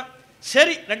போட்டுக்கிட்டு இருக்கிறான்,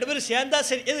 சரி 2 பேரும் சேர்ந்தா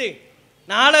சரி, எது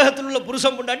நாடகத்தில் உள்ள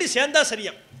புருஷன் பொண்டாட்டி சேர்ந்தா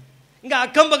சரியா, இங்கே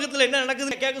அக்கம் பக்கத்தில் என்ன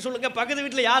நடக்குதுன்னு கேட்க சொல்லுங்கள், பக்கத்து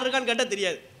வீட்டில் யார் இருக்கான்னு கேட்டால்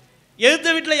தெரியாது,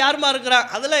 எதிர்த்த வீட்டில் யாருமா இருக்கிறா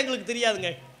அதெல்லாம் எங்களுக்கு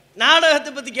தெரியாதுங்க,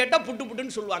 நாடகத்தை பற்றி கேட்டால் புட்டு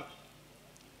புட்டுன்னு சொல்லுவாங்க.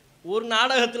 ஒரு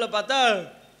நாடகத்தில் பார்த்தா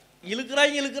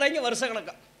இழுக்கிறாங்க வருஷ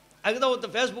கணக்கா, அதுதான்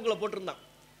ஒருத்தர் ஃபேஸ்புக்கில் போட்டிருந்தான்,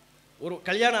 ஒரு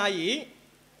கல்யாணம் ஆகி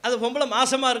அது பொம்பளை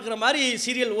மாசமாக இருக்கிற மாதிரி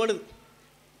சீரியல் ஓடுது,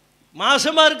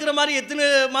 மாசமாக இருக்கிற மாதிரி எத்தனை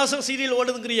மாதம் சீரியல்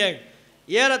ஓடுதுங்கிறிய,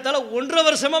 ஏறத்தாழ 1.5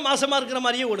 வருஷமாக மாசமாக இருக்கிற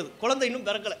மாதிரியே ஓடுது, குழந்தை இன்னும்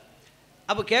பிறக்கலை.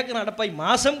 அப்போ கேட்குறேன், அடப்பாய்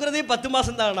மாதங்கிறதே 10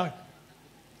 மாதம் தானடா,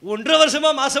 1.5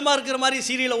 வருஷமாக மாசமாக இருக்கிற மாதிரி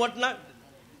சீரியலை ஓட்டினா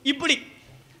இப்படி,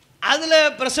 அதில்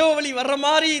பிரசவ வலி வர்ற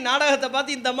மாதிரி நாடகத்தை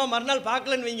பார்த்து இந்த அம்மா மறுநாள்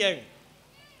பார்க்கலன்னு வைங்க,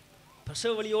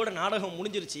 பிரசவ வலியோட நாடகம்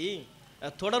முடிஞ்சிருச்சு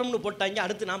தொடரும்னு போட்டாங்க,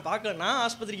 அடுத்து நான் பார்க்கல, நான்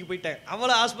ஆஸ்பத்திரிக்கு போயிட்டேன்,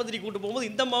 அவளை ஆஸ்பத்திரிக்கு கூட்டு போகும்போது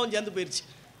இந்த அம்மாவும் சேர்ந்து போயிடுச்சு.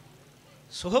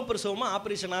 சுகப்பிரசவமாக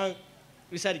ஆப்ரேஷனாக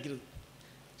விசாரிக்கிறது,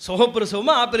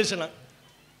 சுகப்பிரசவமாக ஆப்ரேஷனாக,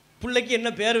 பிள்ளைக்கு என்ன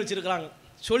பேர் வச்சுருக்கிறாங்க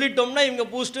சொல்லிட்டோம்னா இவங்க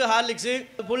பூஸ்ட்டு ஹார்லிக்ஸு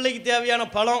பிள்ளைக்கு தேவையான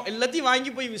பழம் எல்லாத்தையும்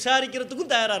வாங்கி போய்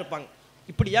விசாரிக்கிறதுக்கும் தயாராக இருப்பாங்க.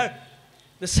 இப்படியா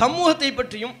இந்த சமூகத்தை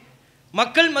பற்றியும்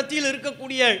மக்கள் மத்தியில்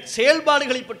இருக்கக்கூடிய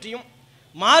செயல்பாடுகளை பற்றியும்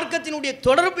மார்க்கத்தினுடைய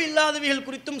தொடர்பு இல்லாதவைகள்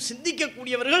குறித்தும்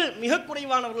சிந்திக்கக்கூடியவர்கள் மிக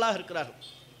குறைவானவர்களாக இருக்கிறார்கள்.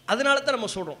 அதனால தான் நம்ம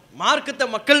சொல்கிறோம் மார்க்கத்தை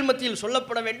மக்கள் மத்தியில்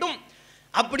சொல்லப்பட வேண்டும்.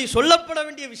 அப்படி சொல்லப்பட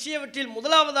வேண்டிய விஷயவற்றில்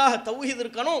முதலாவதாக தௌஹீத்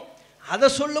இருக்கணும். அதை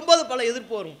சொல்லும்போது பல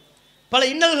எதிர்ப்பு வரும், பல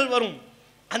இன்னல்கள் வரும்.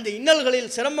 அந்த இன்னல்களில்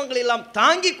சிரமங்கள் எல்லாம்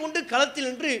தாங்கி கொண்டு களத்தில்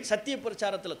நின்று சத்திய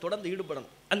பிரச்சாரத்தில் தொடர்ந்து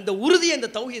ஈடுபடணும். அந்த உறுதியை இந்த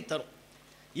தௌஹீத் தரும்.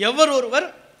 எவர் ஒருவர்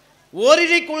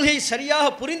ஓரிரை கொள்கையை சரியாக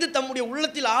புரிந்து தம்முடைய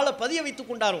உள்ளத்தில் ஆழ பதிய வைத்துக்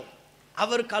கொண்டாரோ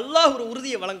அவருக்கு அல்லாஹ் ஒரு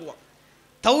உறுதியை வழங்குவான்.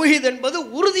 தௌஹீத் என்பது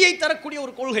உறுதியை தரக்கூடிய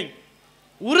ஒரு கொள்கை.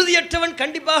 உறுதியற்றவன்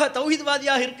கண்டிப்பாக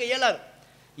தௌஹீத்வாதியாக இருக்க இயலாது.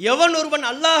 எவன் ஒருவன்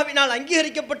அல்லாஹ்வினால்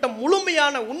அங்கீகரிக்கப்பட்ட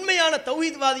முழுமையான உண்மையான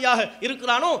தௌஹீத்வாதியாக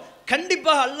இருக்கிறானோ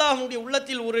கண்டிப்பாக அல்லாஹ்வுடைய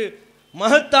உள்ளத்தில் ஒரு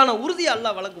மகத்தான உறுதியை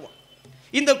அல்லாஹ் வழங்குவான்.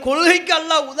 இந்த கொள்கைக்கு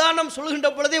அல்லாஹ் உதாரணம் சொல்கின்ற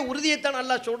பொழுதே உறுதியைத்தான்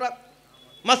அல்லாஹ் சொல்றான்.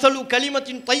 மசலு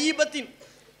கலிமத்தின் தையிபத்தின்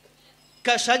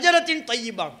க ஷஜரத்தின்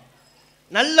தையிபான்.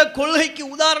 நல்ல கொள்கைக்கு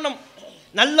உதாரணம்,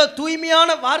 நல்ல தூய்மையான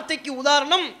வார்த்தைக்கு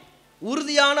உதாரணம்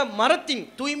உறுதியான மரத்தின்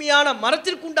தூய்மையான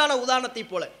மரத்திற்குண்டான உதாரணத்தை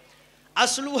போல.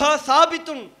 அஸ்லுஹா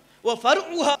சாபித்துன் வ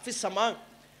ஃபர்உஹா ஃபிஸ் ஸமா.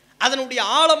 அதனுடைய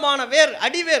ஆழமான வேர்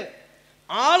அடிவேர்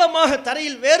ஆழமாக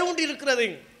தரையில் வேரூன்றி இருக்கிறது.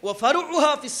 வ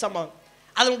ஃபர்உஹா ஃபிஸ் ஸமா.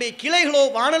 அதனுடைய கிளைகளோ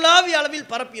வானளாவிய அளவில்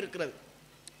பரப்பி இருக்கிறது.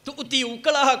 துத்தி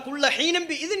உக்கலாக குள்ள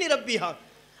ஹீனம்பி இது நிரப்பிஹா.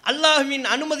 அல்லாஹ்வின்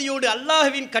அனுமதியோடு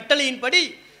அல்லாஹ்வின் கட்டளையின்படி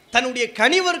தன்னுடைய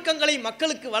கனிவர்க்கங்களை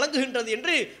மக்களுக்கு வழங்குகின்றது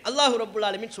என்று அல்லாஹ் ரப்புல்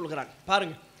ஆலமீன் சொல்கிறான்.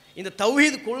 பாருங்க, இந்த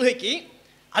தௌஹீத் கொள்கைக்கு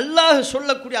அல்லாஹ்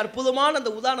சொல்லக்கூடிய அற்புதமான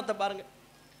அந்த உதாரணத்தை பாருங்க.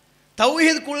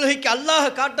 தௌஹீத் கொள்கைக்கு அல்லாஹ்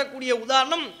காட்டக்கூடிய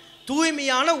உதாரணம்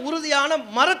தூய்மையான உறுதியான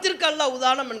மரத்திற்கு அல்லாஹ்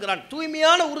உதாரணம் என்கிறான்.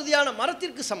 தூய்மையான உறுதியான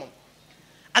மரத்திற்கு சமம்.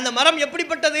 அந்த மரம்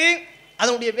எப்படிப்பட்டது?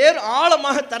 அதனுடைய வேர்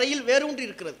ஆழமாக தரையில் வேரூன்றி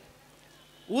இருக்கிறது,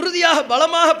 உறுதியாக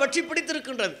பலமாக பற்றி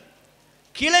பிடித்திருக்கின்றது,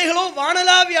 கிளைகளோ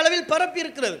வானளாவிய அளவில் பரப்பி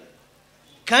இருக்கிறது,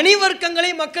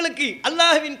 கனிவர்க்கங்களை மக்களுக்கு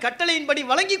அல்லாஹ்வின் கட்டளையின்படி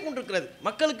வழங்கி கொண்டிருக்கிறது,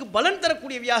 மக்களுக்கு பலன்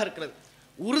தரக்கூடியவையாக இருக்கிறது,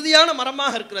 உறுதியான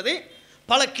மரமாக இருக்கிறது,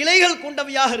 பல கிளைகள்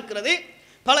கொண்டவையாக இருக்கிறது.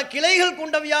 பல கிளைகள்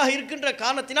கொண்டவையாக இருக்கின்ற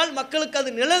காரணத்தினால் மக்களுக்கு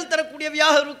அது நிழல்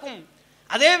தரக்கூடியவையாக இருக்கும்.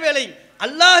 அதே வேளை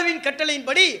அல்லாஹ்வின்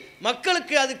கட்டளையின்படி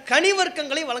மக்களுக்கு அது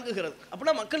கனிவர்க்கங்களை வழங்குகிறது.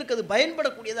 அப்படின்னா மக்களுக்கு அது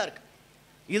பயன்படக்கூடியதாக இருக்கு.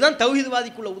 இதுதான்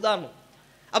தௌஹீத்வாதிக்குள்ள உதாரணம்.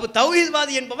 அப்போ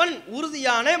தௌஹீத்வாதி என்பவன்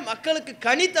உறுதியான மக்களுக்கு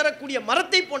கனி தரக்கூடிய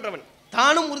மரத்தை போன்றவன்.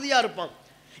 தானும் உறுதியாக இருப்பான்.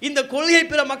 இந்த கொள்கையை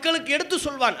பிற மக்களுக்கு எடுத்து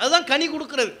சொல்வான். அதுதான் கனி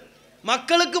கொடுக்கிறது.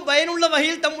 மக்களுக்கு பயனுள்ள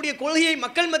வகையில் தம்முடைய கொள்கையை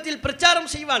மக்கள் மத்தியில் பிரச்சாரம்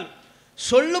செய்வான்.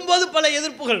 சொல்லும்போது பல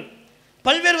எதிர்ப்புகள்,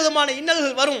 பல்வேறு விதமான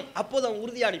இன்னல்கள் வரும். அப்போது அவன்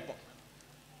உறுதியாக நிற்பான்.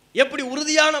 எப்படி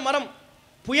உறுதியான மரம்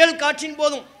புயல் காற்றின்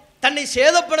போதும் தன்னை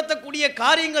சேதப்படுத்தக்கூடிய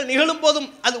காரியங்கள் நிகழும் போதும்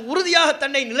அது உறுதியாக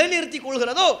தன்னை நிலைநிறுத்தி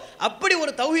கொள்கிறதோ, அப்படி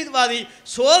ஒரு தௌஹீத்வாதி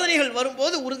சோதனைகள்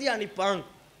வரும்போது உறுதியாக நிற்பான்.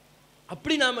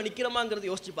 அப்படி நாம் நிற்கிறோமாங்கிறது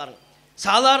யோசிச்சு பாருங்க.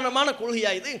 சாதாரணமான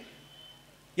கொள்கையா இது?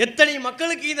 எத்தனை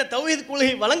மக்களுக்கு இந்த தௌஹீத்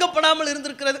கொள்கை வழங்கப்படாமல்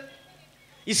இருந்திருக்கிறது.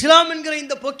 இஸ்லாம் என்கிற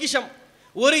இந்த பொக்கிஷம்,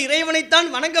 ஒரு இறைவனைத்தான்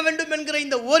வணங்க வேண்டும் என்கிற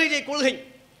இந்த ஓரிரை கொள்கை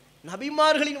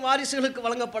நபிமார்களின் வாரிசுகளுக்கு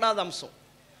வழங்கப்படாத அம்சம்,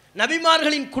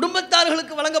 நபிமார்களின்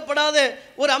குடும்பத்தார்களுக்கு வழங்கப்படாத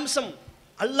ஒரு அம்சம்.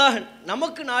 அல்லாஹ்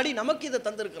நமக்கு நாடி நமக்கு இதை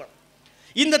தந்திருக்கிறான்.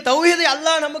 இந்த தௌஹீதை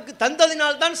அல்லாஹ் நமக்கு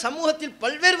தந்ததினால்தான் சமூகத்தில்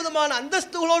பல்வேறு விதமான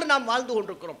அந்தஸ்துகளோடு நாம் வாழ்ந்து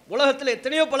கொண்டிருக்கிறோம். உலகத்தில்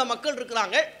எத்தனையோ பல மக்கள்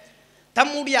இருக்கிறாங்க,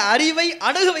 தம்முடைய அறிவை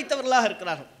அடகு வைத்தவர்களாக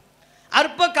இருக்கிறார்கள்.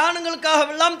 அற்ப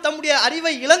காரணங்களுக்காகவெல்லாம் தம்முடைய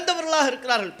அறிவை இழந்தவர்களாக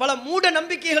இருக்கிறார்கள். பல மூட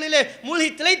நம்பிக்கைகளிலே மூழ்கி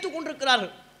திளைத்து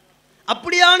கொண்டிருக்கிறார்கள்.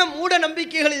 அப்படியான மூட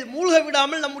நம்பிக்கைகளில் மூழ்க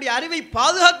விடாமல் நம்முடைய அறிவை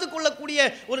பாதுகாத்துக் கொள்ளக்கூடிய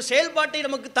ஒரு செயல்பாட்டை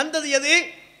நமக்கு தந்தது எது?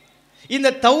 இந்த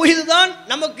தௌஹீது தான்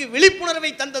நமக்கு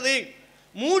விழிப்புணர்வை தந்தது,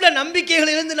 மூட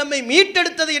நம்பிக்கைகளிலிருந்து நம்மை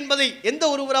மீட்டெடுத்தது என்பதை எந்த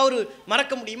ஒருவராவது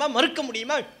மறக்க முடியுமா, மறுக்க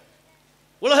முடியுமா?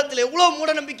 உலகத்தில் எவ்வளோ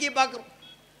மூட நம்பிக்கையை பார்க்குறோம்.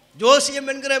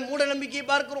 ஜோசியம் என்கிற மூட நம்பிக்கையை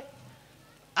பார்க்குறோம்.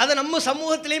 அதை நம்ம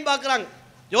சமூகத்திலையும் பார்க்குறாங்க.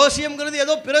 ஜோசியம்ங்கிறது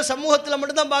ஏதோ பிற சமூகத்தில்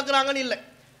மட்டும்தான் பார்க்குறாங்கன்னு இல்லை.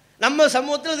 நம்ம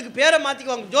சமூகத்தில் அதுக்கு பேரை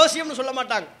மாற்றிக்குவாங்க. ஜோசியம்னு சொல்ல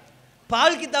மாட்டாங்க.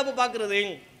 பால் கித்தாப்பு பார்க்குறது,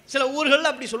 சில ஊர்களில்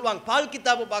அப்படி சொல்லுவாங்க. பால்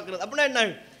கித்தாப்பு பார்க்குறது அப்படின்னா என்ன?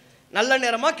 நல்ல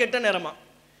நேரமா கெட்ட நேரமா,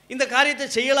 இந்த காரியத்தை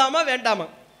செய்யலாமா வேண்டாமா,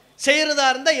 செய்கிறதா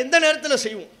இருந்தால் எந்த நேரத்தில்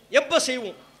செய்வோம், எப்போ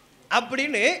செய்வோம்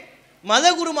அப்படின்னு மத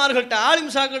குருமார்கள்ட்ட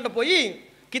ஆலிம் சாக்கள்கிட்ட போய்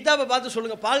கித்தாப்பை பார்த்து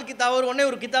சொல்லுங்கள். பால் கித்தாப் உடனே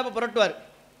ஒரு கித்தாப்பை புரட்டுவார்.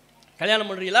 கல்யாணம்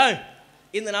பண்ணுறீங்களா,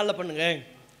 இந்த நாளில் பண்ணுங்க.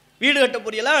 வீடு கட்ட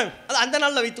போறீங்களா, அது அந்த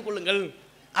நாளில் வைத்துக் கொள்ளுங்கள்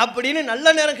அப்படின்னு நல்ல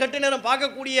நேரம் கெட்ட நேரம்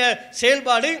பார்க்கக்கூடிய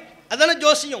செயல்பாடு அதான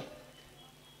ஜோசியம்.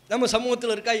 நம்ம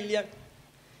சமூகத்தில் இருக்கா இல்லையா?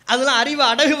 அதெல்லாம் அறிவை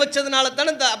அடகு வச்சதுனால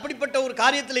தானே இந்த அப்படிப்பட்ட ஒரு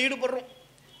காரியத்தில் ஈடுபடுறோம்.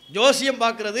 ஜோசியம்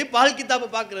பார்க்குறது, பால் கித்தாப்பை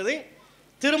பார்க்குறது,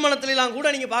 திருமணத்துலாம் கூட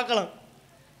நீங்கள் பார்க்கலாம்.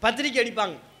 பத்திரிக்கை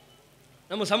அடிப்பாங்க.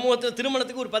 நம்ம சமூகத்தில்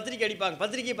திருமணத்துக்கு ஒரு பத்திரிக்கை அடிப்பாங்க.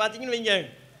 பத்திரிக்கை பார்த்தீங்கன்னு வைங்க,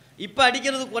 இப்போ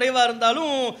அடிக்கிறது குறைவாக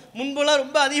இருந்தாலும் முன்பெல்லாம்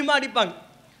ரொம்ப அதிகமாக அடிப்பாங்க.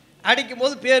 அடிக்கும்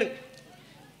போது பேர்,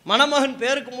 மணமகன்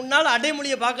பேருக்கு முன்னால்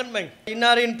அடைமொழியை பார்க்கணுமே.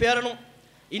 இன்னாரின் பேரனும்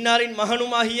இன்னாரின்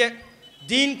மகனும் ஆகிய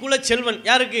தீன் குல செல்வன்.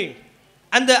 யாருக்கு?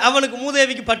 அந்த அவனுக்கு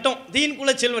மூதேவிக்கு பட்டம் தீன்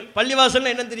குல செல்வன்.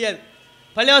 பள்ளிவாசல்னு என்னன்னு தெரியாது,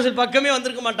 பள்ளிவாசல் பக்கமே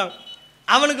வந்திருக்க மாட்டான்.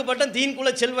 அவனுக்கு பட்டம் தீன் குல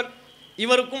செல்வன்.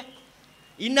 இவருக்கும்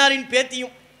இன்னாரின்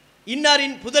பேத்தியும்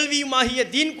இன்னாரின் புதல்வியும் ஆகிய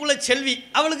தீன் குல செல்வி,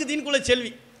 அவளுக்கு தீன் குல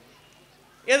செல்வி.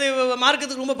 எது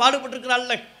மார்க்கத்துக்கு ரொம்ப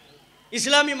பாடுபட்டிருக்கிறாள்ல,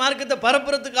 இஸ்லாமிய மார்க்கத்தை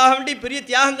பரப்புறதுக்காக வேண்டி பெரிய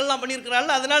தியாகங்கள்லாம் பண்ணியிருக்கிறாள்.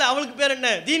 அதனால் அவளுக்கு பேர் என்ன?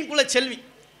 தீன் குல செல்வி.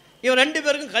 இவன் ரெண்டு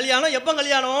பேருக்கும் கல்யாணம். எப்போ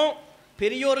கல்யாணம்?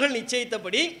 பெரியோர்கள்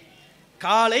நிச்சயித்தபடி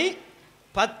காலை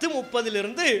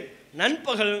 10:30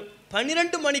 நண்பகல்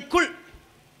 12 மணிக்குள்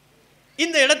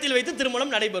இந்த இடத்தில் வைத்து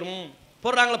திருமணம் நடைபெறும்.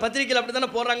 போடுறாங்களா பத்திரிக்கையில்? அப்படி தானே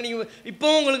போடுறாங்க. நீங்கள்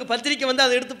இப்போவும் உங்களுக்கு பத்திரிக்கை வந்து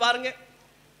அதை எடுத்து பாருங்கள்.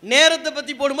 நேரத்தை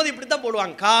பற்றி போடும்போது இப்படி தான்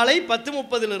போடுவாங்க. காலை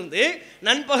 10:30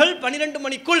 நண்பகல் 12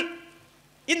 மணிக்குள்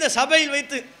இந்த சபையில்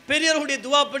வைத்து பெரியவர்களுடைய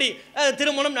துவாப்படி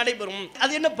திருமணம் நடைபெறும்.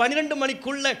 அது என்ன 12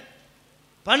 மணிக்குள்ள?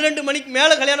 12 மணிக்கு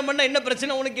மேலே கல்யாணம் பண்ணால் என்ன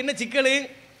பிரச்சனை? உனக்கு என்ன சிக்கல்?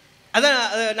 அதான்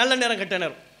நல்ல நேரம் கெட்ட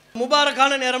நேரம்,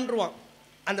 முபாரக்கான நேரம்ன்றுவான்.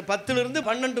 அந்த 10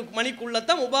 12 மணிக்குள்ளே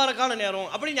தான் முபாரக்கான நேரம்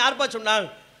அப்படின்னு யார்ப்பா சொன்னாங்க?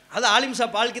 அது ஆலிம்சா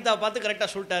பால் கித்தாவை பார்த்து கரெக்டாக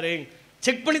சொல்லிட்டாரு.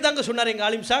 செக் பண்ணி தாங்க சொன்னார் எங்கள்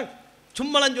ஆலிம்சா,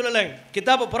 சும்மாலாம் சொல்லலை.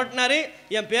 கித்தாப்பை புரட்டினாரு,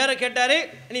 என் பேரை கேட்டார்,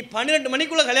 நீ 12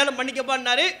 மணிக்குள்ளே கல்யாணம்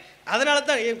பண்ணிக்கப்பான்னாரு. அதனால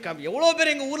தான் எவ்வளோ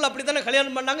பேர் எங்கள் ஊரில் அப்படி தானே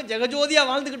கல்யாணம் பண்ணாங்க, ஜெகஜோதியாக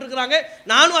வாழ்ந்துக்கிட்டு இருக்கிறாங்க.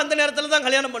 நானும் அந்த நேரத்தில் தான்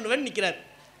கல்யாணம் பண்ணுவேன்னு நிற்கிறார்.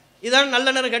 இதான் நல்ல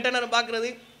நேரம் கெட்ட நேரம் பார்க்குறது.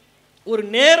 ஒரு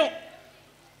நேரம்,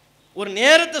 ஒரு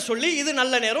நேரத்தை சொல்லி இது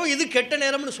நல்ல நேரம் இது கெட்ட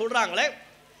நேரம்னு சொல்கிறாங்களே,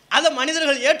 அதை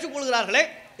மனிதர்கள் ஏற்றுக்கொள்கிறார்களே,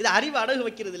 இது அறிவு அடகு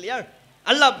வைக்கிறது இல்லையா?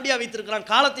 அல்லாஹ் அப்படியா வைத்திருக்கிறான்,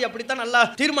 காலத்தை அப்படித்தான் நல்லா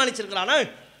தீர்மானிச்சிருக்கிறானா?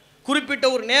 குறிப்பிட்ட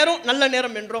ஒரு நேரம் நல்ல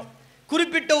நேரம் என்றும்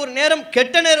குறிப்பிட்ட ஒரு நேரம்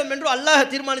கெட்ட நேரம் என்றும் அல்லாஹ்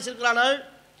தீர்மானிச்சிருக்கிறானால்,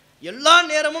 எல்லா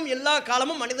நேரமும் எல்லா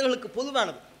காலமும் மனிதர்களுக்கு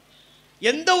பொதுவானது.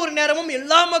 எந்த ஒரு நேரமும்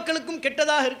எல்லா மக்களுக்கும்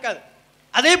கெட்டதாக இருக்காது.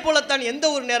 அதே போலத்தான் எந்த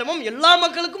ஒரு நேரமும் எல்லா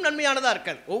மக்களுக்கும் நன்மையானதாக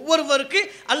இருக்காது. ஒவ்வொருவருக்கு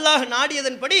அல்லாஹ்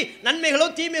நாடியதன்படி நன்மைகளோ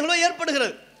தீமைகளோ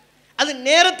ஏற்படுகிறது. அது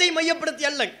நேரத்தை மையப்படுத்தி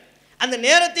அல்ல, அந்த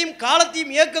நேரத்தையும்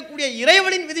காலத்தையும் இயக்கக்கூடிய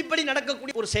இறைவனின் விதிப்படி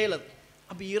நடக்கக்கூடிய ஒரு செயல் அது.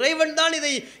 அப்போ இறைவன் தான்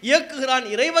இதை இயக்குகிறான்,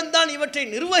 இறைவன் தான் இவற்றை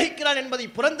நிர்வகிக்கிறான் என்பதை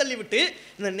புறந்தள்ளிவிட்டு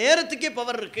இந்த நேரத்துக்கே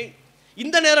பவர் இருக்கு,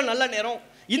 இந்த நேரம் நல்ல நேரம்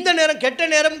இந்த நேரம் கெட்ட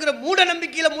நேரம்ங்கிற மூட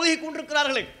நம்பிக்கையில் மூழ்கி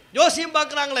கொண்டிருக்கிறார்களே. ஜோசியம்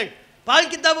பார்க்குறாங்களே, பால்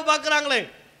கித்தாபு பார்க்குறாங்களே,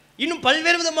 இன்னும்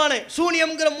பல்வேறு விதமான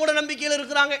சூனியம்ங்கிற மூட நம்பிக்கையில்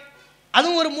இருக்கிறாங்க.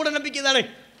 அதுவும் ஒரு மூட நம்பிக்கை தானே.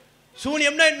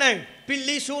 சூனியம்னா என்ன?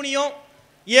 பில்லி சூனியம்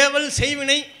ஏவல்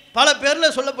செய்வினை பல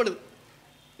பேரில் சொல்லப்படுது.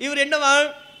 இவர் என்னவா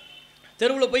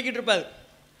தெருவில் போய்கிட்டு இருப்பார்,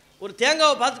 ஒரு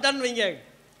தேங்காவை பார்த்துட்டான்னு வைங்க,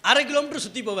 1/2 கிலோமீட்டர்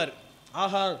சுற்றி போவார்.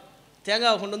 ஆஹா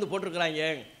தேங்காவை கொண்டு வந்து போட்டிருக்கிறாங்க,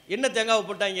 என்ன தேங்காவை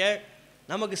போட்டாங்க,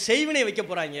 நமக்கு செய்வினை வைக்க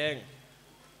போகிறாங்க,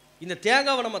 இந்த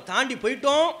தேங்காவை நம்ம தாண்டி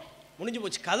போயிட்டோம், முடிஞ்சு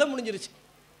போச்சு, கதை முடிஞ்சிருச்சு.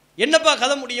 என்னப்பா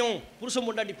கதை முடியும்? புருஷன்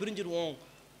பொண்டாட்டி பிரிஞ்சிருவோம்,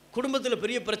 குடும்பத்தில்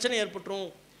பெரிய பிரச்சனை ஏற்பட்டுரும்,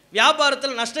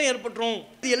 வியாபாரத்தில் நஷ்டம் ஏற்பட்டுரும்.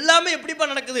 இது எல்லாமே எப்படிப்பா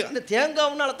நடக்குது? அந்த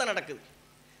தேங்காவுனால தான் நடக்குது.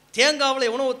 தேங்காவில்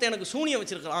எவனோ ஒருத்தன் எனக்கு சூனியம்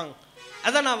வச்சுருக்கிறான்,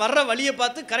 அதான் நான் வர்ற வழியை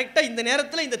பார்த்து கரெக்டாக இந்த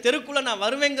நேரத்தில் இந்த தெருக்குள்ளே நான்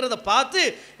வருவேங்கிறத பார்த்து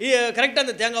கரெக்டாக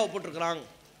அந்த தேங்காவை போட்டிருக்கிறாங்க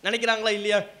நினைக்கிறாங்களா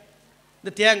இல்லையா?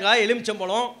 இந்த தேங்காய்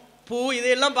எலுமிச்சம்பழம் பூ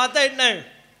இதையெல்லாம் பார்த்தா என்ன,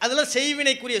 அதெல்லாம்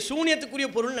செய்வினைக்குரிய சூனியத்துக்குரிய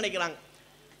பொருள்னு நினைக்கிறாங்க.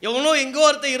 எவனோ எங்கோ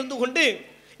ஒருத்தன் இருந்து கொண்டு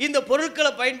இந்த பொருட்களை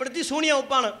பயன்படுத்தி சூனியம்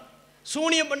வைப்பான,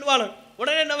 சூனியம் பண்ணுவான.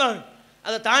 உடனே என்னவான்,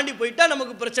 அதை தாண்டி போயிட்டா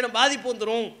நமக்கு பிரச்சனை பாதிப்பு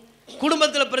வந்துடும்,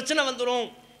 குடும்பத்தில் பிரச்சனை வந்துடும்,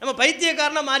 நம்ம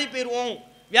பைத்தியக்காரனாக மாறி போயிடுவோம்,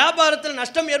 வியாபாரத்தில்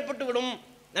நஷ்டம் ஏற்பட்டு விடும்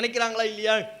நினைக்கிறாங்களா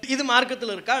இல்லையா? இது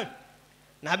மார்க்கத்தில் இருக்கா?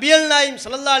 நபியல் நாயிம்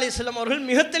ஸல்லல்லாஹு அலைஹி வஸல்லம் அவர்கள்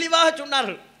மிக தெளிவாக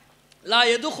சொன்னார்கள், லா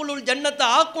யதுகுலுல் ஜன்னத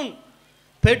ஆக்குன்,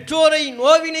 பெற்றோரை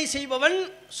நோவினை செய்பவன்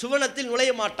சுவனத்தில்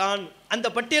நுழைய மாட்டான். அந்த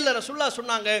பட்டியலில் ரசூலுல்லாஹ்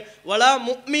சொன்னாங்க, வலா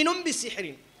முஃமினும்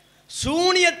பிசிஹ்ரின்,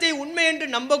 சூனியத்தை உண்மை என்று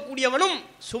நம்பக்கூடியவனும்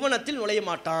சுவனத்தில் நுழைய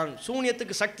மாட்டான்.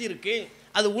 சூனியத்துக்கு சக்தி இருக்கு,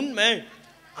 அது உண்மை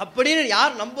அப்படின்னு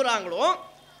யார் நம்புகிறாங்களோ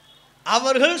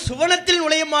அவர்கள் சுவனத்தில்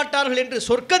நுழைய மாட்டார்கள் என்று,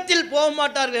 சொர்க்கத்தில் போக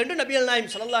மாட்டார்கள் என்று நபிகள்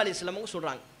நாயகம் ஸல்லல்லாஹு அலைஹி வஸல்லம்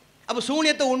சொல்கிறாங்க. அப்போ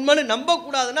சூனியத்தை உண்மைன்னு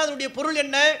நம்பக்கூடாதுன்னா அதனுடைய பொருள்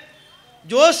என்ன?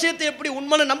 ஜோசியத்தை எப்படி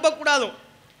உண்மைன்னு நம்பக்கூடாதோ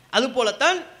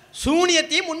அதுபோலத்தான்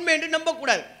சூனியத்தையும் உண்மை என்று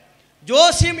நம்பக்கூடாது.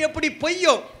 ஜோசியம் எப்படி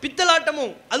பொய்யோ பித்தலாட்டமோ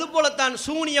அதுபோலத்தான்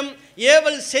சூனியம்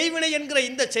ஏவல் செய்வினை என்கிற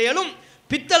இந்த செயலும்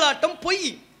பித்தலாட்டம் பொய்.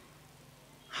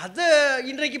 அதை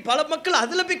இன்றைக்கு பல மக்கள்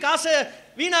அதில் போய் காசை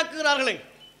வீணாக்குகிறார்களே.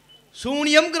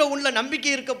 சூனியம்ங்கிற உள்ள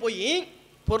நம்பிக்கை இருக்க போய்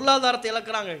பொருளாதாரத்தை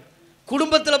இழக்கிறாங்க,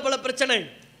 குடும்பத்தில் பல பிரச்சனை.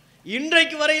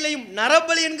 இன்றைக்கு வரையிலையும்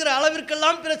நரபலி என்கிற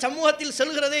அளவிற்கெல்லாம் பிற சமூகத்தில்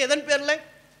செல்கிறதே எதன் பேரில்?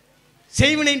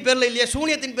 செய்வினையின் பேரில் இல்லையா,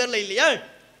 சூனியத்தின் பேரில் இல்லையா?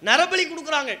 நரபலி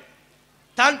கொடுக்குறாங்க,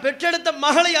 தான் பெற்றெடுத்த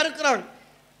மகளை அறுக்கிறான்.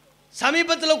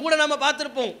 சமீபத்தில் கூட நம்ம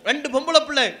பார்த்துருப்போம், 2 பொம்பளை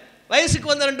பிள்ளை,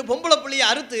 வயசுக்கு வந்த 2 பொம்பளை பிள்ளையை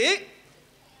அறுத்து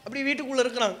அப்படி வீட்டுக்குள்ளே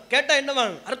இருக்கிறான். கேட்டால் என்னவா,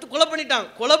 அறுத்து கொலை பண்ணிட்டான்.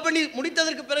 கொலை பண்ணி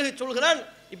முடித்ததற்கு பிறகு சொல்கிறான்,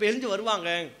 இப்போ எழுந்து வருவாங்க,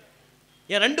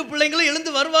 என் 2 பிள்ளைங்களும்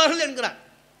எழுந்து வருவார்கள் என்கிறான்.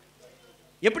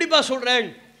 எப்படிப்பா சொல்கிறேன்?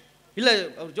 இல்லை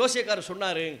அவர் ஜோசியக்காரர்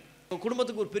சொன்னார்,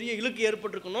 குடும்பத்துக்கு ஒரு பெரிய இழுக்கு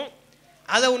ஏற்பட்டிருக்கணும்,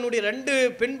 அதை உன்னுடைய 2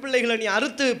 பெண் பிள்ளைகளை நீ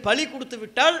அறுத்து பலி கொடுத்து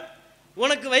விட்டால்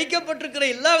உனக்கு வைக்கப்பட்டிருக்கிற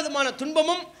எல்லா விதமான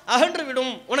துன்பமும் அகன்று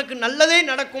விடும், உனக்கு நல்லதே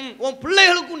நடக்கும், உன்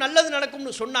பிள்ளைகளுக்கும் நல்லது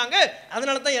நடக்கும்னு சொன்னாங்க.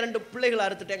 அதனால தான் என் 2 பிள்ளைகளை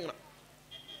அறுத்துட்டேங்கிறான்.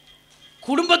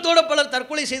 குடும்பத்தோட பலர்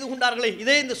தற்கொலை செய்து கொண்டார்களே,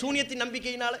 இதே இந்த சூனியத்தின்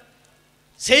நம்பிக்கையினால,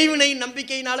 செய்வினையின்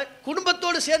நம்பிக்கையினால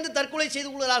குடும்பத்தோடு சேர்ந்து தற்கொலை செய்து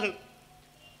கொள்கிறார்கள்.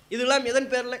 இதெல்லாம் எதன்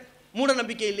பேரில்? மூட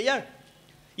நம்பிக்கை இல்லையா?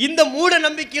 இந்த மூட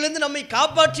நம்பிக்கையிலிருந்து நம்மை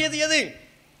காப்பாற்றியது எது?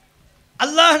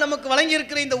 அல்லாஹ் நமக்கு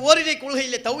வழங்கியிருக்கிற இந்த ஓரிரை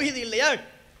கொள்கையிலே தௌஹீது இல்லையா?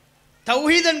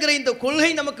 தௌஹீத் என்கிற இந்த கொள்கை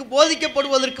நமக்கு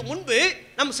போதிக்கப்படுவதற்கு முன்பு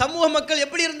நம் சமூக மக்கள்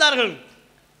எப்படி இருந்தார்கள்?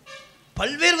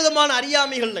 பல்வேறு விதமான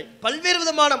அறியாமைகளில், பல்வேறு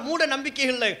விதமான மூட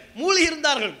நம்பிக்கைகளில் மூழ்கி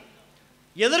இருந்தார்கள்.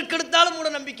 எதற்கெடுத்தாலும் மூட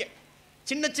நம்பிக்கை,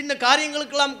 சின்ன சின்ன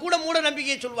காரியங்களுக்கெல்லாம் கூட மூட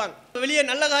நம்பிக்கையை சொல்லுவாங்க. வெளியே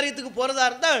நல்ல காரியத்துக்கு போகிறதா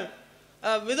இருந்தால்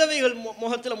விதவைகள்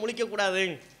முகத்தில் முழிக்கக்கூடாது,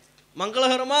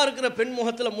 மங்களகரமாக இருக்கிற பெண்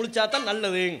முகத்தில் முழிச்சா தான்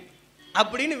நல்லது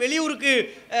அப்படின்னு வெளியூருக்கு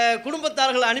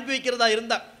குடும்பத்தார்களை அனுப்பி வைக்கிறதா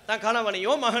இருந்தால், தான்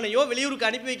கணவனையோ மகனையோ வெளியூருக்கு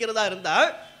அனுப்பி வைக்கிறதா இருந்தால்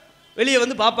வெளியே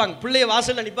வந்து பார்ப்பாங்க. பிள்ளைய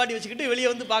வாசலில் நிப்பாட்டி வச்சுக்கிட்டு வெளியே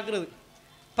வந்து பார்க்குறது.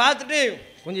 பார்த்துட்டு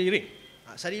கொஞ்சம் இரு,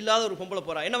 சரியில்லாத ஒரு பொம்பளை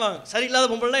போகிறா, என்னவா சரியில்லாத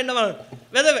பொம்பளைனா என்னவா,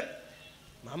 விதவை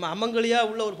அம்மங்கலியாக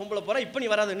உள்ள ஒரு பொம்பளை போகிறா, இப்போ நீ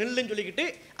வராது நில்லுன்னு சொல்லிக்கிட்டு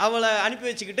அவளை அனுப்பி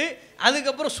வச்சுக்கிட்டு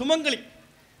அதுக்கப்புறம் சுமங்கலி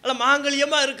அல்ல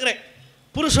மாங்கலியமாக இருக்கிறேன்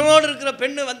புருஷனோடு இருக்கிற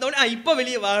பெண்ணு வந்தவொடனே இப்போ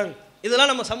வெளியே வா,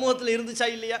 இதெல்லாம் நம்ம சமூகத்தில் இருந்துச்சா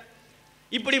இல்லையா?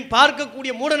 இப்படி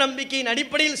பார்க்கக்கூடிய மூட நம்பிக்கையின்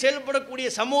அடிப்படையில் செயல்படக்கூடிய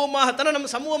சமூகமாகத்தானே நம்ம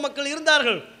சமூக மக்கள்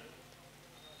இருந்தார்கள்.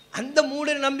 அந்த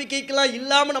மூட நம்பிக்கைக்கெல்லாம்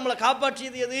இல்லாமல் நம்மளை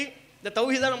காப்பாற்றியது எது? இந்த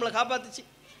தௌஹீத் தான் நம்மளை காப்பாற்றுச்சு.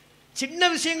 சின்ன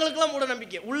விஷயங்களுக்கெல்லாம் மூட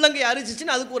நம்பிக்கை. உள்ளங்கை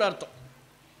அரிச்சிச்சுன்னு அதுக்கு ஒரு அர்த்தம்.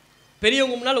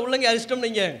 பெரியவங்க முன்னால் உள்ளங்கை அரிச்சிட்டோம்னு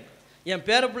நீங்கள், என்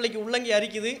பேர பிள்ளைக்கு உள்ளங்கை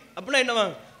அரிக்குது அப்படின்னா என்னவா,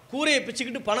 கூரையை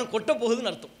பிச்சுக்கிட்டு பணம் கொட்ட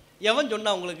போகுதுன்னு அர்த்தம். எவன்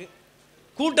சொன்னா உங்களுக்கு?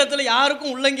 கூட்டத்தில்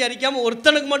யாருக்கும் உள்ளங்கை அரிக்காமல்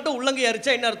ஒருத்தனுக்கு மட்டும் உள்ளங்கை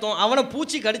அரிச்சா என்ன அர்த்தம்? அவனை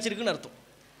பூச்சி கடிச்சிருக்குன்னு அர்த்தம்.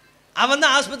 அவன்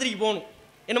தான் ஆஸ்பத்திரிக்கு போகணும்.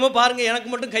 என்னமோ பாருங்கள் எனக்கு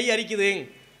மட்டும் கை அரிக்குது,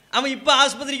 அவன் இப்போ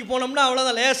ஆஸ்பத்திரிக்கு போனோம்னா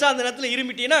அவ்வளோதான், லேசாக அந்த நேரத்தில்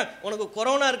இருமிட்டினா உனக்கு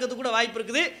கொரோனா இருக்கிறது கூட வாய்ப்பு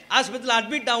இருக்குது, ஆஸ்பத்திரியில்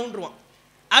அட்மிட் ஆகுன்றுவான்.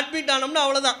 அட்மிட் ஆனோம்னா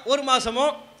அவ்வளோதான், 1 மாதமோ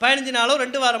 15 நாளோ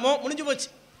 2 வாரமோ முடிஞ்சு போச்சு.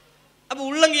 அப்போ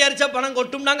உள்ளங்கை அரிச்சா பணம்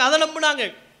கொட்டும்னாங்க, அதை நம்பினாங்க.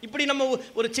 இப்படி நம்ம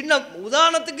ஒரு சின்ன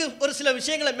உதாரணத்துக்கு ஒரு சில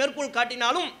விஷயங்களை மேற்கோள்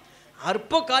காட்டினாலும்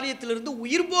அற்ப காரியத்திலிருந்து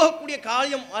உயிர் போகக்கூடிய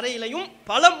காரியம் வரையிலையும்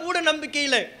பல மூட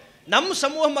நம்பிக்கையில் நம்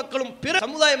சமூக மக்களும் பிற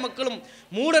சமுதாய மக்களும்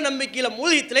மூட நம்பிக்கையில்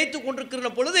மூழ்கி திளைத்து கொண்டிருக்கிற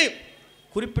பொழுது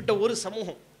குறிப்பிட்ட ஒரு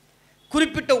சமூகம்,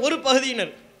 குறிப்பிட்ட ஒரு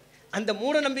பகுதியினர் அந்த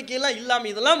மூட நம்பிக்கையெல்லாம்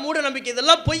இல்லாமல், இதெல்லாம் மூட நம்பிக்கை,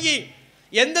 இதெல்லாம் பொய்,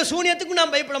 எந்த சூனியத்துக்கும்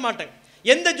நான் பயப்பட மாட்டேன்,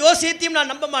 எந்த ஜோசியத்தையும்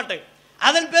நான் நம்ப மாட்டேன்,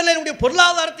 அதன் பேரில் என்னுடைய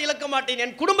பொருளாதாரத்தை இழக்க மாட்டேன்,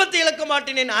 என் குடும்பத்தை இழக்க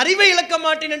மாட்டேன், என் அறிவை இழக்க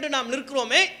மாட்டேன் என்று நாம்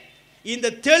நிற்கிறோமே,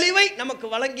 இந்த தெளிவை நமக்கு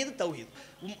வழங்கியது தௌஹீத்.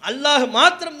 அல்லாஹ்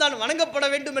மாத்திரம்தான் வணங்கப்பட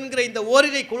வேண்டும் என்கிற இந்த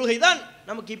ஓரிரை கொள்கை தான்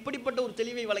நமக்கு இப்படிப்பட்ட ஒரு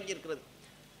தெளிவை வழங்கியிருக்கிறது.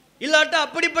 இல்லாட்டா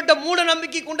அப்படிப்பட்ட மூட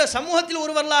நம்பிக்கை கொண்ட சமூகத்தில்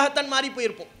ஒருவர்களாகத்தான் மாறி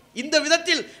போயிருப்போம். இந்த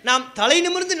விதத்தில் நாம் தலை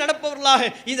நிமிர்ந்து நடப்பவர்களாக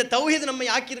இந்த தௌஹீத் நம்மை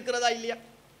ஆக்கியிருக்கிறதா இல்லையா?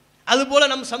 அதுபோல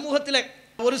நம் சமூகத்தில்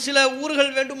ஒரு சில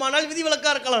ஊர்கள் வேண்டுமானால்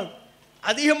விதிவிலக்காக இருக்கலாம்.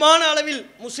 அதிகமான அளவில்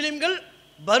முஸ்லிம்கள்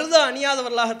பர்தா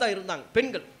அணியாதவர்களாகத்தான் இருந்தாங்க.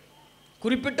 பெண்கள்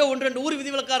குறிப்பிட்ட 1-2 ஊர்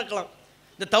விதிவிலக்காக இருக்கலாம்.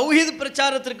 இந்த தௌஹீத்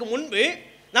பிரச்சாரத்திற்கு முன்பு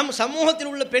நம் சமூகத்தில்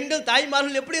உள்ள பெண்கள்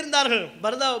தாய்மார்கள் எப்படி இருந்தார்கள்?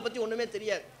 பர்தாவை பற்றி ஒன்றுமே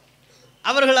தெரியாது,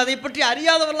 அவர்கள் அதை பற்றி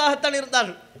அறியாதவர்களாகத்தான்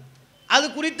இருந்தார்கள், அது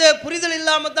குறித்த புரிதல்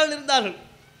இல்லாமல் தான் இருந்தார்கள்.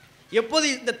 எப்போது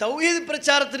இந்த தௌஹீத்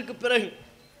பிரச்சாரத்திற்கு பிறகு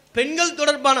பெண்கள்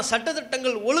தொடர்பான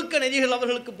சட்டத்திட்டங்கள் ஒழுக்க நெறிகள்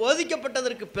அவர்களுக்கு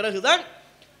போதிக்கப்பட்டதற்கு பிறகுதான்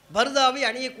பர்தாவை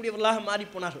அணியக்கூடியவர்களாக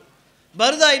மாறிப்போனார்கள்.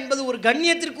 பர்தா என்பது ஒரு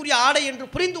கண்ணியத்திற்குரிய ஆடை என்று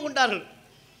புரிந்து கொண்டார்கள்.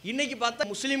 இன்னைக்கு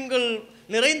பார்த்தா முஸ்லிம்கள்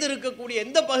நிறைந்து இருக்கக்கூடிய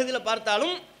எந்த பகுதியில்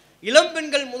பார்த்தாலும் இளம்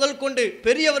பெண்கள் முதல் கொண்டு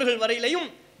பெரியவர்கள் வரையிலையும்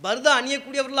பர்தா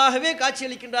அணியக்கூடியவர்களாகவே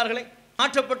காட்சியளிக்கின்றார்களே.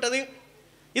 மாற்றப்பட்டது.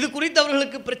 இது குறித்து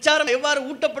அவர்களுக்கு பிரச்சாரம் எவ்வாறு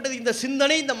ஊட்டப்பட்டது? இந்த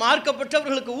சிந்தனை, இந்த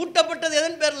மார்க்கப்பட்டவர்களுக்கு ஊட்டப்பட்டது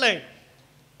எதன் பேரில்?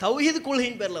 தௌஹீத்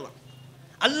கொள்கையின் பேரில் தான்.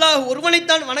 அல்லாஹ்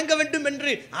ஒருவனைத்தான் வணங்க வேண்டும்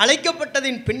என்று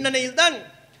அழைக்கப்பட்டதின் பின்னணியில் தான்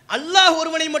அல்லாஹ்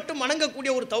ஒருவனை மட்டும்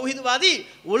வணங்கக்கூடிய ஒரு தௌஹீத்வாதி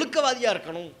ஒழுக்கவாதியாக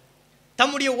இருக்கணும்,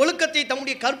 தம்முடைய ஒழுக்கத்தை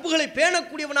தம்முடைய கற்புகளை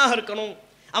பேணக்கூடியவனாக இருக்கணும்.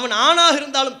 அவன் ஆணாக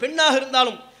இருந்தாலும் பெண்ணாக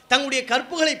இருந்தாலும் தங்களுடைய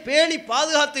கற்புகளை பேணி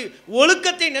பாதுகாத்து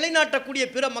ஒழுக்கத்தை நிலைநாட்டக்கூடிய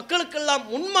பிற மக்களுக்கெல்லாம்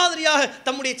முன்மாதிரியாக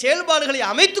தம்முடைய செயல்பாடுகளை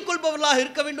அமைத்துக் கொள்பவர்களாக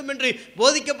இருக்க வேண்டும் என்று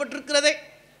போதிக்கப்பட்டிருக்கிறதே.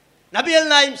 நபிகள்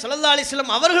நாயகம் ஸல்லல்லாஹு அலைஹி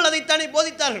வஸல்லம் அவர்கள் அதைத்தானே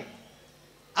போதித்தார்கள்.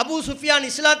 அபூ சுஃபியான்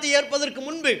இஸ்லாத்தை ஏற்பதற்கு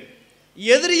முன்பு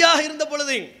எதிரியாக இருந்த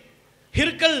பொழுது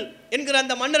ஹிர்கல் என்கிற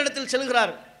அந்த மன்னரிடத்தில்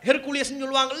செல்கிறார். ஹெர்குலியஸ்ன்னு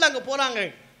சொல்லுவாங்கள்ல, அங்கே போகிறாங்க.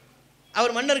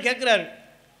 அவர் மன்னர் கேட்குறாரு,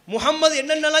 முஹம்மது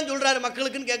என்னென்னலாம் சொல்கிறாரு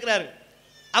மக்களுக்குன்னு கேட்குறாரு.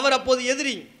 அவர் அப்போது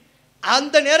எதிரி.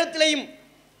 அந்த நேரத்திலையும்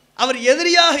அவர்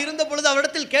எதிரியாக இருந்த பொழுது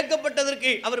அவரிடத்தில்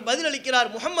கேட்கப்பட்டதற்கு அவர் பதிலளிக்கிறார்.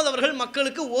 முஹம்மது அவர்கள்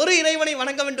மக்களுக்கு ஒரு இறைவனை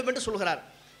வணங்க வேண்டும் என்று சொல்கிறார்.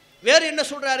 வேறு என்ன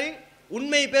சொல்கிறாரு?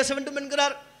 உண்மையை பேச வேண்டும்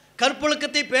என்கிறார்,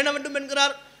 கற்பொழுக்கத்தை பேண வேண்டும்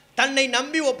என்கிறார், தன்னை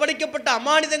நம்பி ஒப்படைக்கப்பட்ட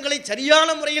அமானிதங்களை சரியான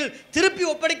முறையில் திருப்பி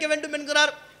ஒப்படைக்க வேண்டும்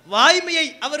என்கிறார், வாய்மையை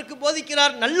அவருக்கு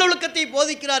போதிக்கிறார், நல்லொழுக்கத்தை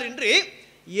போதிக்கிறார் என்று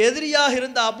எதிரியாக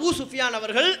இருந்த அபூ சுஃபியான்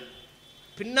அவர்கள்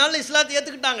பின்னால் இஸ்லாத்தை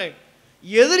ஏற்றுக்கிட்டாங்க.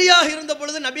 எதிரியாக இருந்த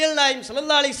பொழுது நபிகள் நாயகம்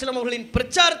ஸல்லல்லாஹு அலைஹி வஸல்லம் அவர்களின்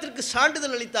பிரச்சாரத்திற்கு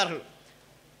சான்றிதழ் அளித்தார்கள்.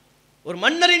 ஒரு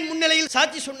மன்னரின் முன்னிலையில்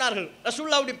சாட்சி சொன்னார்கள்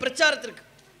ரசூலுல்லாஹ்வுடைய பிரச்சாரத்திற்கு.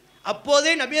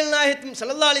 அப்போதே நபிகள் நாயகம்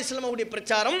ஸல்லல்லாஹு அலைஹி வஸல்லம் அவருடைய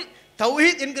பிரச்சாரம்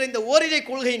தௌஹீத் என்கிற இந்த ஓரிரை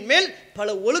கொள்கையின் மேல் பல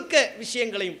ஒழுக்க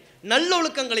விஷயங்களையும்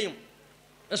நல்லொழுக்கங்களையும்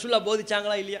ரசூலுல்லாஹ்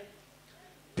போதிச்சாங்களா இல்லையா?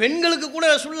 பெண்களுக்கு கூட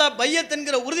ரசூலுல்லாஹ் பையத்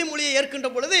என்கிற உறுதிமொழியை ஏற்கின்ற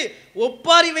பொழுது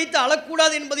ஒப்பாரி வைத்து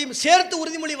அழக்கூடாது என்பதையும் சேர்த்து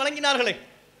உறுதிமொழி வழங்கினார்களே.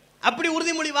 அப்படி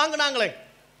உறுதிமொழி வாங்கினாங்களே.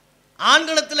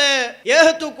 ஆண்களத்தில்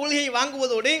ஏகத்துவ கொள்கையை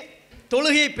வாங்குவதோடு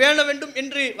தொழுகையை பேண வேண்டும்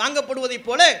என்று வாங்கப்படுவதைப்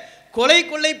போல கொலை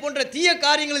கொள்ளை போன்ற தீய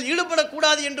காரியங்களில்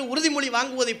ஈடுபடக்கூடாது என்று உறுதிமொழி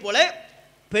வாங்குவதைப் போல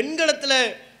பெண்களத்தில்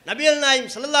நபிகள்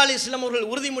நாயகம் ஸல்லல்லாஹு அலைஹி வஸல்லம் அவர்கள்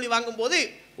உறுதிமொழி வாங்கும்போது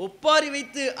ஒப்பாரி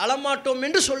வைத்து அழமாட்டோம்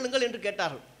என்று சொல்லுங்கள் என்று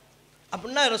கேட்டார்கள்.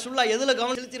 அப்படின்னா ரசூலுல்லாஹ் எதில்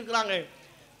கவனம் செலுத்தியிருக்கிறாங்க?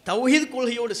 தௌஹீத்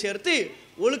கொள்கையோடு சேர்த்து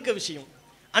ஒழுக்க விஷயம்,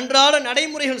 அன்றாட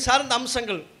நடைமுறைகள் சார்ந்த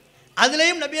அம்சங்கள்,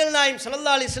 அதிலேயும் நபிகள் நாயகம்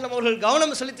ஸல்லல்லாஹு அலைஹி வஸல்லம் அவர்கள்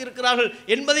கவனம் செலுத்தி இருக்கிறார்கள்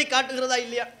என்பதை காட்டுகிறதா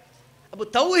இல்லையா? அப்போ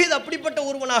தௌஹீத் அப்படிப்பட்ட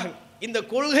ஒருவனாக இந்த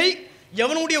கொள்கை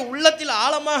எவனுடைய உள்ளத்தில்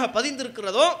ஆழமாக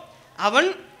பதிந்திருக்கிறதோ அவன்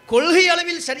கொள்கை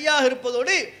அளவில் சரியாக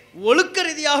இருப்பதோடு ஒழுக்க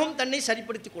ரீதியாகவும் தன்னை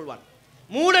சரிப்படுத்திக் கொள்வான்.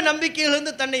 மூட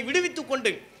நம்பிக்கையிலிருந்து தன்னை விடுவித்துக்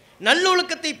கொண்டு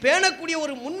நல்லொழுக்கத்தை பேணக்கூடிய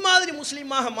ஒரு முன்மாதிரி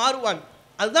முஸ்லீமாக மாறுவான்.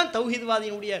 அதுதான்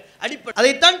தௌஹீத்வாதியினுடைய அடிப்படை.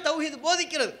 அதைத்தான் தௌஹீத்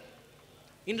போதிக்கிறது.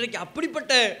 இன்றைக்கு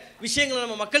அப்படிப்பட்ட விஷயங்களை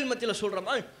நம்ம மக்கள் மத்தியில்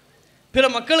சொல்கிறோமா? பிற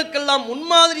மக்களுக்கெல்லாம்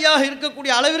முன்மாதிரியாக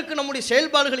இருக்கக்கூடிய அளவிற்கு நம்முடைய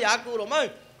செயல்பாடுகளை ஆக்குகிறோமா?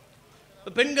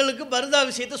 பெண்களுக்கு பர்தா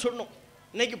விஷயத்தை சொன்னோம்.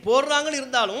 இன்னைக்கு போடுறாங்கன்னு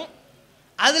இருந்தாலும்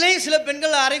அதுலேயும் சில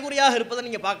பெண்கள் அரைகுறையாக இருப்பதை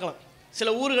நீங்கள் பார்க்கலாம். சில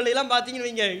ஊர்களெல்லாம் பார்த்தீங்கன்னு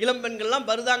வைங்க, இளம் பெண்கள்லாம்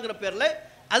பர்தாங்கிற பேரில்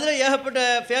அதில் ஏகப்பட்ட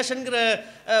ஃபேஷனுங்கிற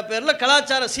பேரில்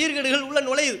கலாச்சார சீர்கேடுகள் உள்ள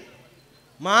நுழையுது.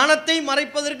 மானத்தை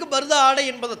மறைப்பதற்கு பர்தா ஆடை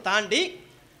என்பதை தாண்டி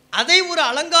அதை ஒரு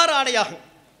அலங்கார ஆடையாகும்,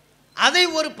 அதை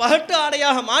ஒரு பகட்டு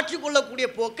ஆடையாக மாற்றிக்கொள்ளக்கூடிய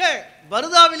போக்க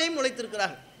பர்தாவிலையும்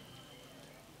நுழைத்திருக்கிறார்கள்.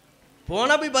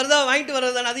 போனால் போய் பர்தா வாங்கிட்டு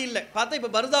வர்றது தானே, அது இல்லை. பார்த்தா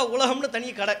இப்போ பர்தா உலகம்னு தனி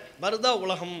கடை, பர்தா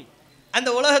உலகம். அந்த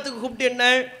உலகத்துக்கு கூப்பிட்டு என்ன,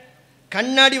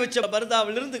 கண்ணாடி வச்ச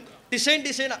பர்தாவிலிருந்து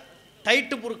டிசைனாக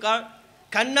டைட்டு புருக்கா,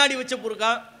 கண்ணாடி வச்ச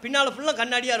புருக்கா, பின்னால் ஃபுல்லாக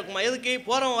கண்ணாடியாக இருக்குமா? எதுக்கு?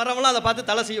 போகிறவன் வரவங்களாம் அதை பார்த்து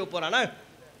தலை செய்ய போகிறானா?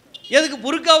 எதுக்கு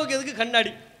புருக்காவுக்கு? எதுக்கு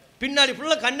கண்ணாடி? பின்னாடி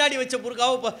ஃபுல்லாக கண்ணாடி வச்ச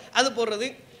புருக்காவை அது போடுறது,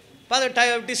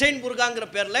 டிசைன் புருக்காங்கிற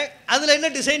பேரில். அதில் என்ன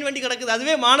டிசைன் வேண்டி கிடக்குது?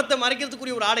 அதுவே மானத்தை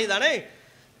மறைக்கிறதுக்குரிய ஒரு ஆடை தானே.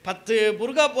 10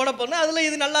 புருக்கா போட போனால் அதில்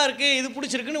இது நல்லா இருக்குது, இது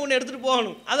பிடிச்சிருக்குன்னு ஒன்று எடுத்துகிட்டு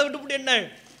போகணும். அதை விட்டுவிட்டு என்ன,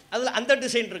 அதில் அந்த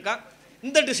டிசைன் இருக்கா,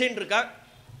 இந்த டிசைன் இருக்கா?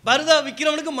 பர்தா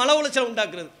விற்கிறவனுக்கு மன உளைச்சல்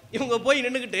உண்டாக்குறது. இவங்க போய்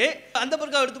நின்றுக்கிட்டு அந்த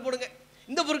புருக்கா எடுத்து போடுங்க,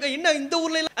 இந்த புருக்கா இன்னும் இந்த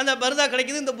ஊரில் அந்த பர்தா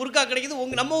கிடைக்குது, இந்த புருக்கா கிடைக்குது,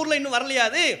 நம்ம ஊரில் இன்னும்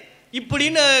வரலையாது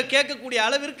இப்படின்னு கேட்கக்கூடிய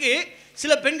அளவிற்கு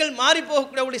சில பெண்கள் மாறி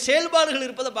போகக்கூடிய செயல்பாடுகள்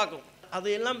இருப்பதை பார்க்கணும்.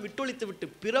 அதையெல்லாம் விட்டொழித்து விட்டு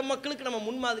பிற மக்களுக்கு நம்ம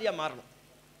முன்மாதிரியாக மாறணும்.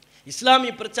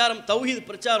 இஸ்லாமிய பிரச்சாரம், தௌஹீத்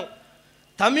பிரச்சாரம்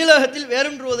தமிழகத்தில்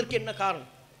வேறுன்றுவதற்கு என்ன காரணம்?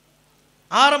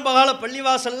 ஆரம்பகால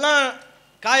பள்ளிவாசல்லாம்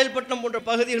காயல்பட்டினம் போன்ற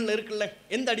பகுதிகளில் இருக்குல்ல,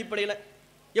 எந்த அடிப்படையில்?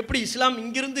 எப்படி இஸ்லாம்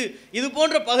இங்கிருந்து இது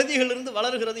போன்ற பகுதிகளிலிருந்து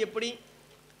வளர்கிறது? எப்படி?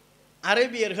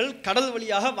 அரேபியர்கள் கடல்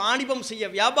வழியாக வாணிபம் செய்ய,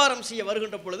 வியாபாரம் செய்ய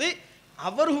வருகின்ற பொழுது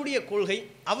அவர்களுடைய கொள்கை,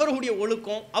 அவர்களுடைய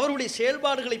ஒழுக்கம், அவர்களுடைய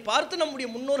செயல்பாடுகளை பார்த்து நம்முடைய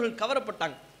முன்னோர்கள்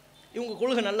கவரப்பட்டாங்க. இவங்க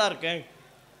கொள்கை நல்லா இருக்கு,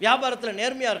 வியாபாரத்தில்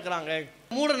நேர்மையாக இருக்கிறாங்க,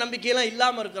 மூட நம்பிக்கையெல்லாம்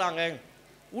இல்லாமல் இருக்கிறாங்க,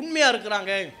 உண்மையாக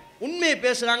இருக்கிறாங்க, உண்மையை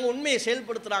பேசுகிறாங்க, உண்மையை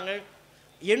செயல்படுத்துகிறாங்க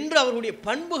என்று அவர்களுடைய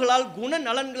பண்புகளால், குண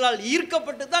நலன்களால்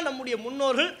ஈர்க்கப்பட்டு தான் நம்முடைய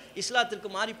முன்னோர்கள் இஸ்லாத்திற்கு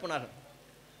மாறி போனார்கள்.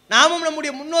 நாமும்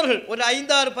நம்முடைய முன்னோர்கள் ஒரு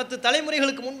 5, 6, 10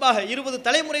 தலைமுறைகளுக்கு முன்பாக, 20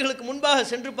 தலைமுறைகளுக்கு முன்பாக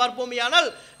சென்று பார்ப்போமேயானால்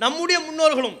நம்முடைய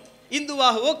முன்னோர்களும்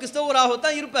இந்துவாகவோ கிறிஸ்தவராகவோ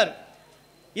தான் இருப்பார்.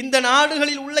 இந்த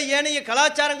நாடுகளில் உள்ள ஏனைய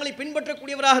கலாச்சாரங்களை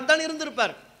பின்பற்றக்கூடியவராகத்தான்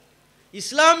இருந்திருப்பார்.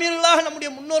 இஸ்லாமியர்களாக நம்முடைய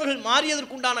முன்னோர்கள்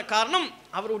மாறியதற்குண்டான காரணம்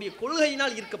அவருடைய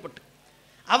கொள்கையினால் ஈர்க்கப்பட்டு,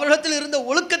 அவர்களிடத்தில் இருந்த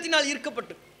ஒழுக்கத்தினால்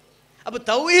ஈர்க்கப்பட்டு. அப்போ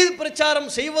தௌஹீத்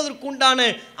பிரச்சாரம் செய்வதற்குண்டான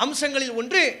அம்சங்களில்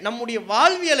ஒன்று நம்முடைய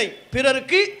வாழ்வியலை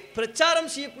பிறருக்கு பிரச்சாரம்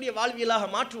செய்யக்கூடிய வாழ்வியலாக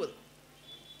மாற்றுவது.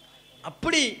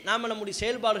 அப்படி நாம் நம்முடைய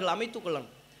செயல்பாடுகள் அமைத்துக்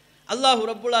கொள்ளணும். அல்லாஹ்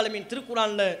ரப்புல் ஆலமீன்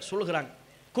திருக்குர்ஆனில் சொல்கிறாங்க,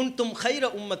 குன்தும் கைர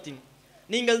உம்மத்தின்,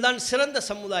 நீங்கள் தான் சிறந்த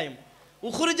சமுதாயம்,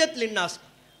 உஹ்ரிஜத் லின்னாஸ்,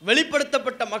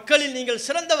 வெளிப்படுத்தப்பட்ட மக்களில் நீங்கள்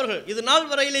சிறந்தவர்கள். இது நாள்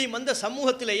வரையிலேயும் அந்த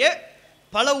சமூகத்திலேயே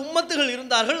பல உம்மத்துகள்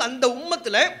இருந்தார்கள். அந்த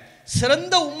உம்மத்தில்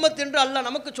சிறந்த உம்மத் என்று அல்லாஹ்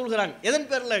நமக்கு சொல்கிறான். எதன்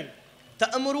பேரில்?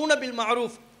 தஅமுரூன பில்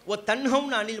மஅரூஃப் வ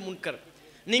தன்ஹவுன அனில் முன்கர்,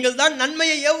 நீங்கள் தான்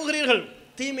நன்மையை ஏவுகிறீர்கள்,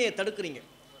 தீமையை தடுக்கிறீங்க.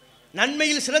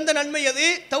 நன்மையில் சிறந்த நன்மை எது?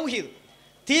 தௌஹீத்.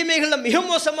 தீமைகளில் மிக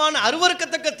மோசமான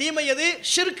அருவருக்கத்தக்க தீமை எது?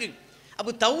 ஷிர்க்.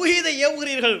 அப்போ தௌஹீதை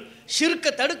ஏவுகிறீர்கள்,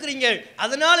 ஷிர்க்கை தடுக்கிறீங்க,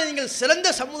 அதனால் நீங்கள் சிறந்த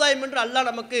சமுதாயம் என்று அல்லாஹ்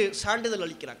நமக்கு சான்றிதழ்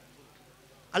அளிக்கிறாங்க.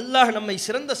 அல்லாஹ் நம்மை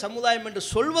சிறந்த சமுதாயம் என்று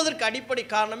சொல்வதற்கு அடிப்படை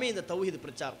காரணமே இந்த தௌஹீத்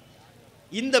பிரச்சாரம்.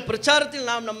 இந்த பிரச்சாரத்தில்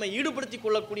நாம் நம்மை ஈடுபடுத்தி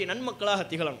கொள்ளக்கூடிய நன்மக்களாக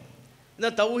திகழணும். இந்த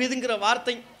தௌஹீதுங்கிற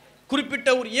வார்த்தை குறிப்பிட்ட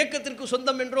ஒரு இயக்கத்திற்கு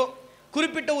சொந்தம் என்றோ,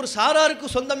 குறிப்பிட்ட ஒரு சாராருக்கு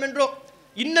சொந்தம் என்றோ,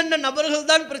 இன்னென்ன நபர்கள்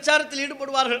தான் பிரச்சாரத்தில்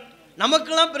ஈடுபடுவார்கள்,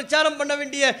 நமக்கெல்லாம் பிரச்சாரம் பண்ண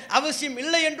வேண்டிய அவசியம்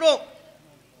இல்லை என்றோ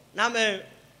நாம்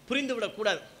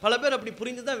புரிந்துவிடக்கூடாது. பல பேர் அப்படி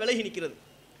புரிந்து தான் விலகி நிற்கிறது.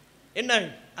 என்ன,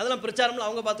 அதெல்லாம் பிரச்சாரம்ல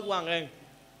அவங்க பார்த்துக்குவாங்க,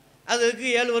 அதுக்கு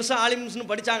 7 வருஷம் ஆலிம்ஸ்னு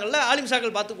படித்தாங்கல்ல,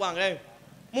 ஆலிம்சாக்கள் பார்த்துக்குவாங்க,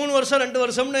 3 வருஷம் 2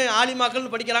 வருஷம்னு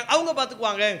ஆலிமாக்கள்னு படிக்கிறாங்க, அவங்க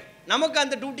பார்த்துக்குவாங்க, நமக்கு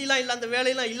அந்த டியூட்டிலாம் இல்லை, அந்த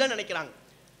வேலையெல்லாம் இல்லைன்னு நினைக்கிறாங்க.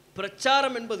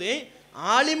 பிரச்சாரம் என்பது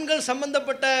ஆலிம்கள்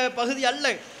சம்பந்தப்பட்ட பகுதி அல்ல,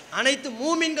 அனைத்து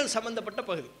மூமின்கள் சம்பந்தப்பட்ட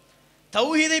பகுதி.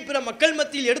 தௌஹீதை பிற மக்கள்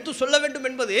மத்தியில் எடுத்து சொல்ல வேண்டும்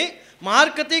என்பது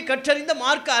மார்க்கத்தை கற்றறிந்த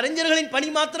மார்க்க அறிஞர்களின் பணி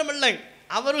மாத்திரமல்ல,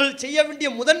 அவர்கள் செய்ய வேண்டிய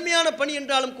முதன்மையான பணி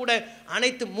என்றாலும் கூட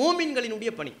அனைத்து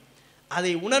மூமின்களினுடைய பணி.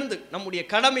 அதை உணர்ந்து நம்முடைய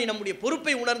கடமை, நம்முடைய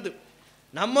பொறுப்பை உணர்ந்து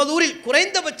நம்மதூரில்,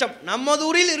 குறைந்தபட்சம்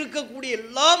நம்மதூரில் இருக்கக்கூடிய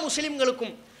எல்லா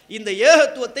முஸ்லிம்களுக்கும் இந்த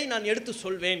ஏகத்துவத்தை நான் எடுத்து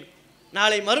சொல்வேன்.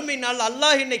 நாளை மறுமை நாள்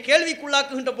அல்லாஹ் என்னை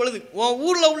கேள்விக்குள்ளாக்குகின்ற பொழுது, உன்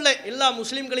ஊரில் உள்ள எல்லா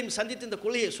முஸ்லிம்களையும் சந்தித்து இந்த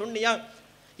கொள்கையை சொன்னியா,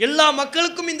 எல்லா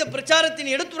மக்களுக்கும் இந்த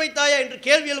பிரச்சாரத்தின் எடுத்துரைத்தாயா என்று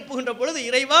கேள்வி எழுப்புகின்ற பொழுது,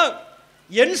 இறைவா,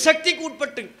 என் சக்திக்கு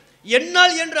உட்பட்டு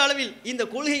என்னால் என்ற அளவில் இந்த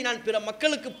கொள்கையை நான் பிற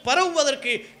மக்களுக்கு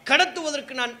பரவுவதற்கு,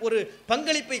 கடத்துவதற்கு நான் ஒரு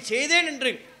பங்களிப்பை செய்தேன்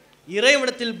என்று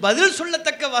இறைவனிடத்தில் பதில்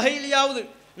சொல்லத்தக்க வகையிலேயாவது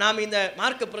நாம் இந்த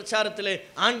மார்க்க பிரச்சாரத்தில்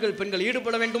ஆண்கள் பெண்கள்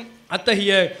ஈடுபட வேண்டும்.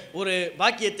 அத்தகைய ஒரு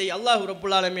பாக்கியத்தை அல்லாஹ்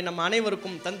ரப்புல் ஆலமீன் நம்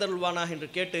அனைவருக்கும் தந்தருள்வானாக என்று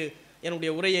கேட்டு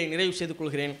என்னுடைய உரையை நிறைவு செய்து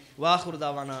கொள்கிறேன். வாஹிரு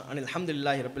தாவானா அனில்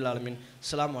ஹம்துலில்லாஹி ரப்பில் ஆலமீன்.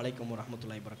 அஸ்ஸலாமு அலைக்கும்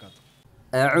வரஹ்மத்துல்லாஹி வபரகாத்துஹு.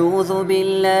 أعوذ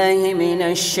بالله من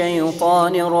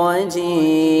الشيطان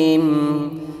الرجيم.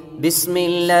 بسم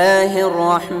الله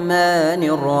الرحمن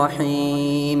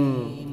الرحيم.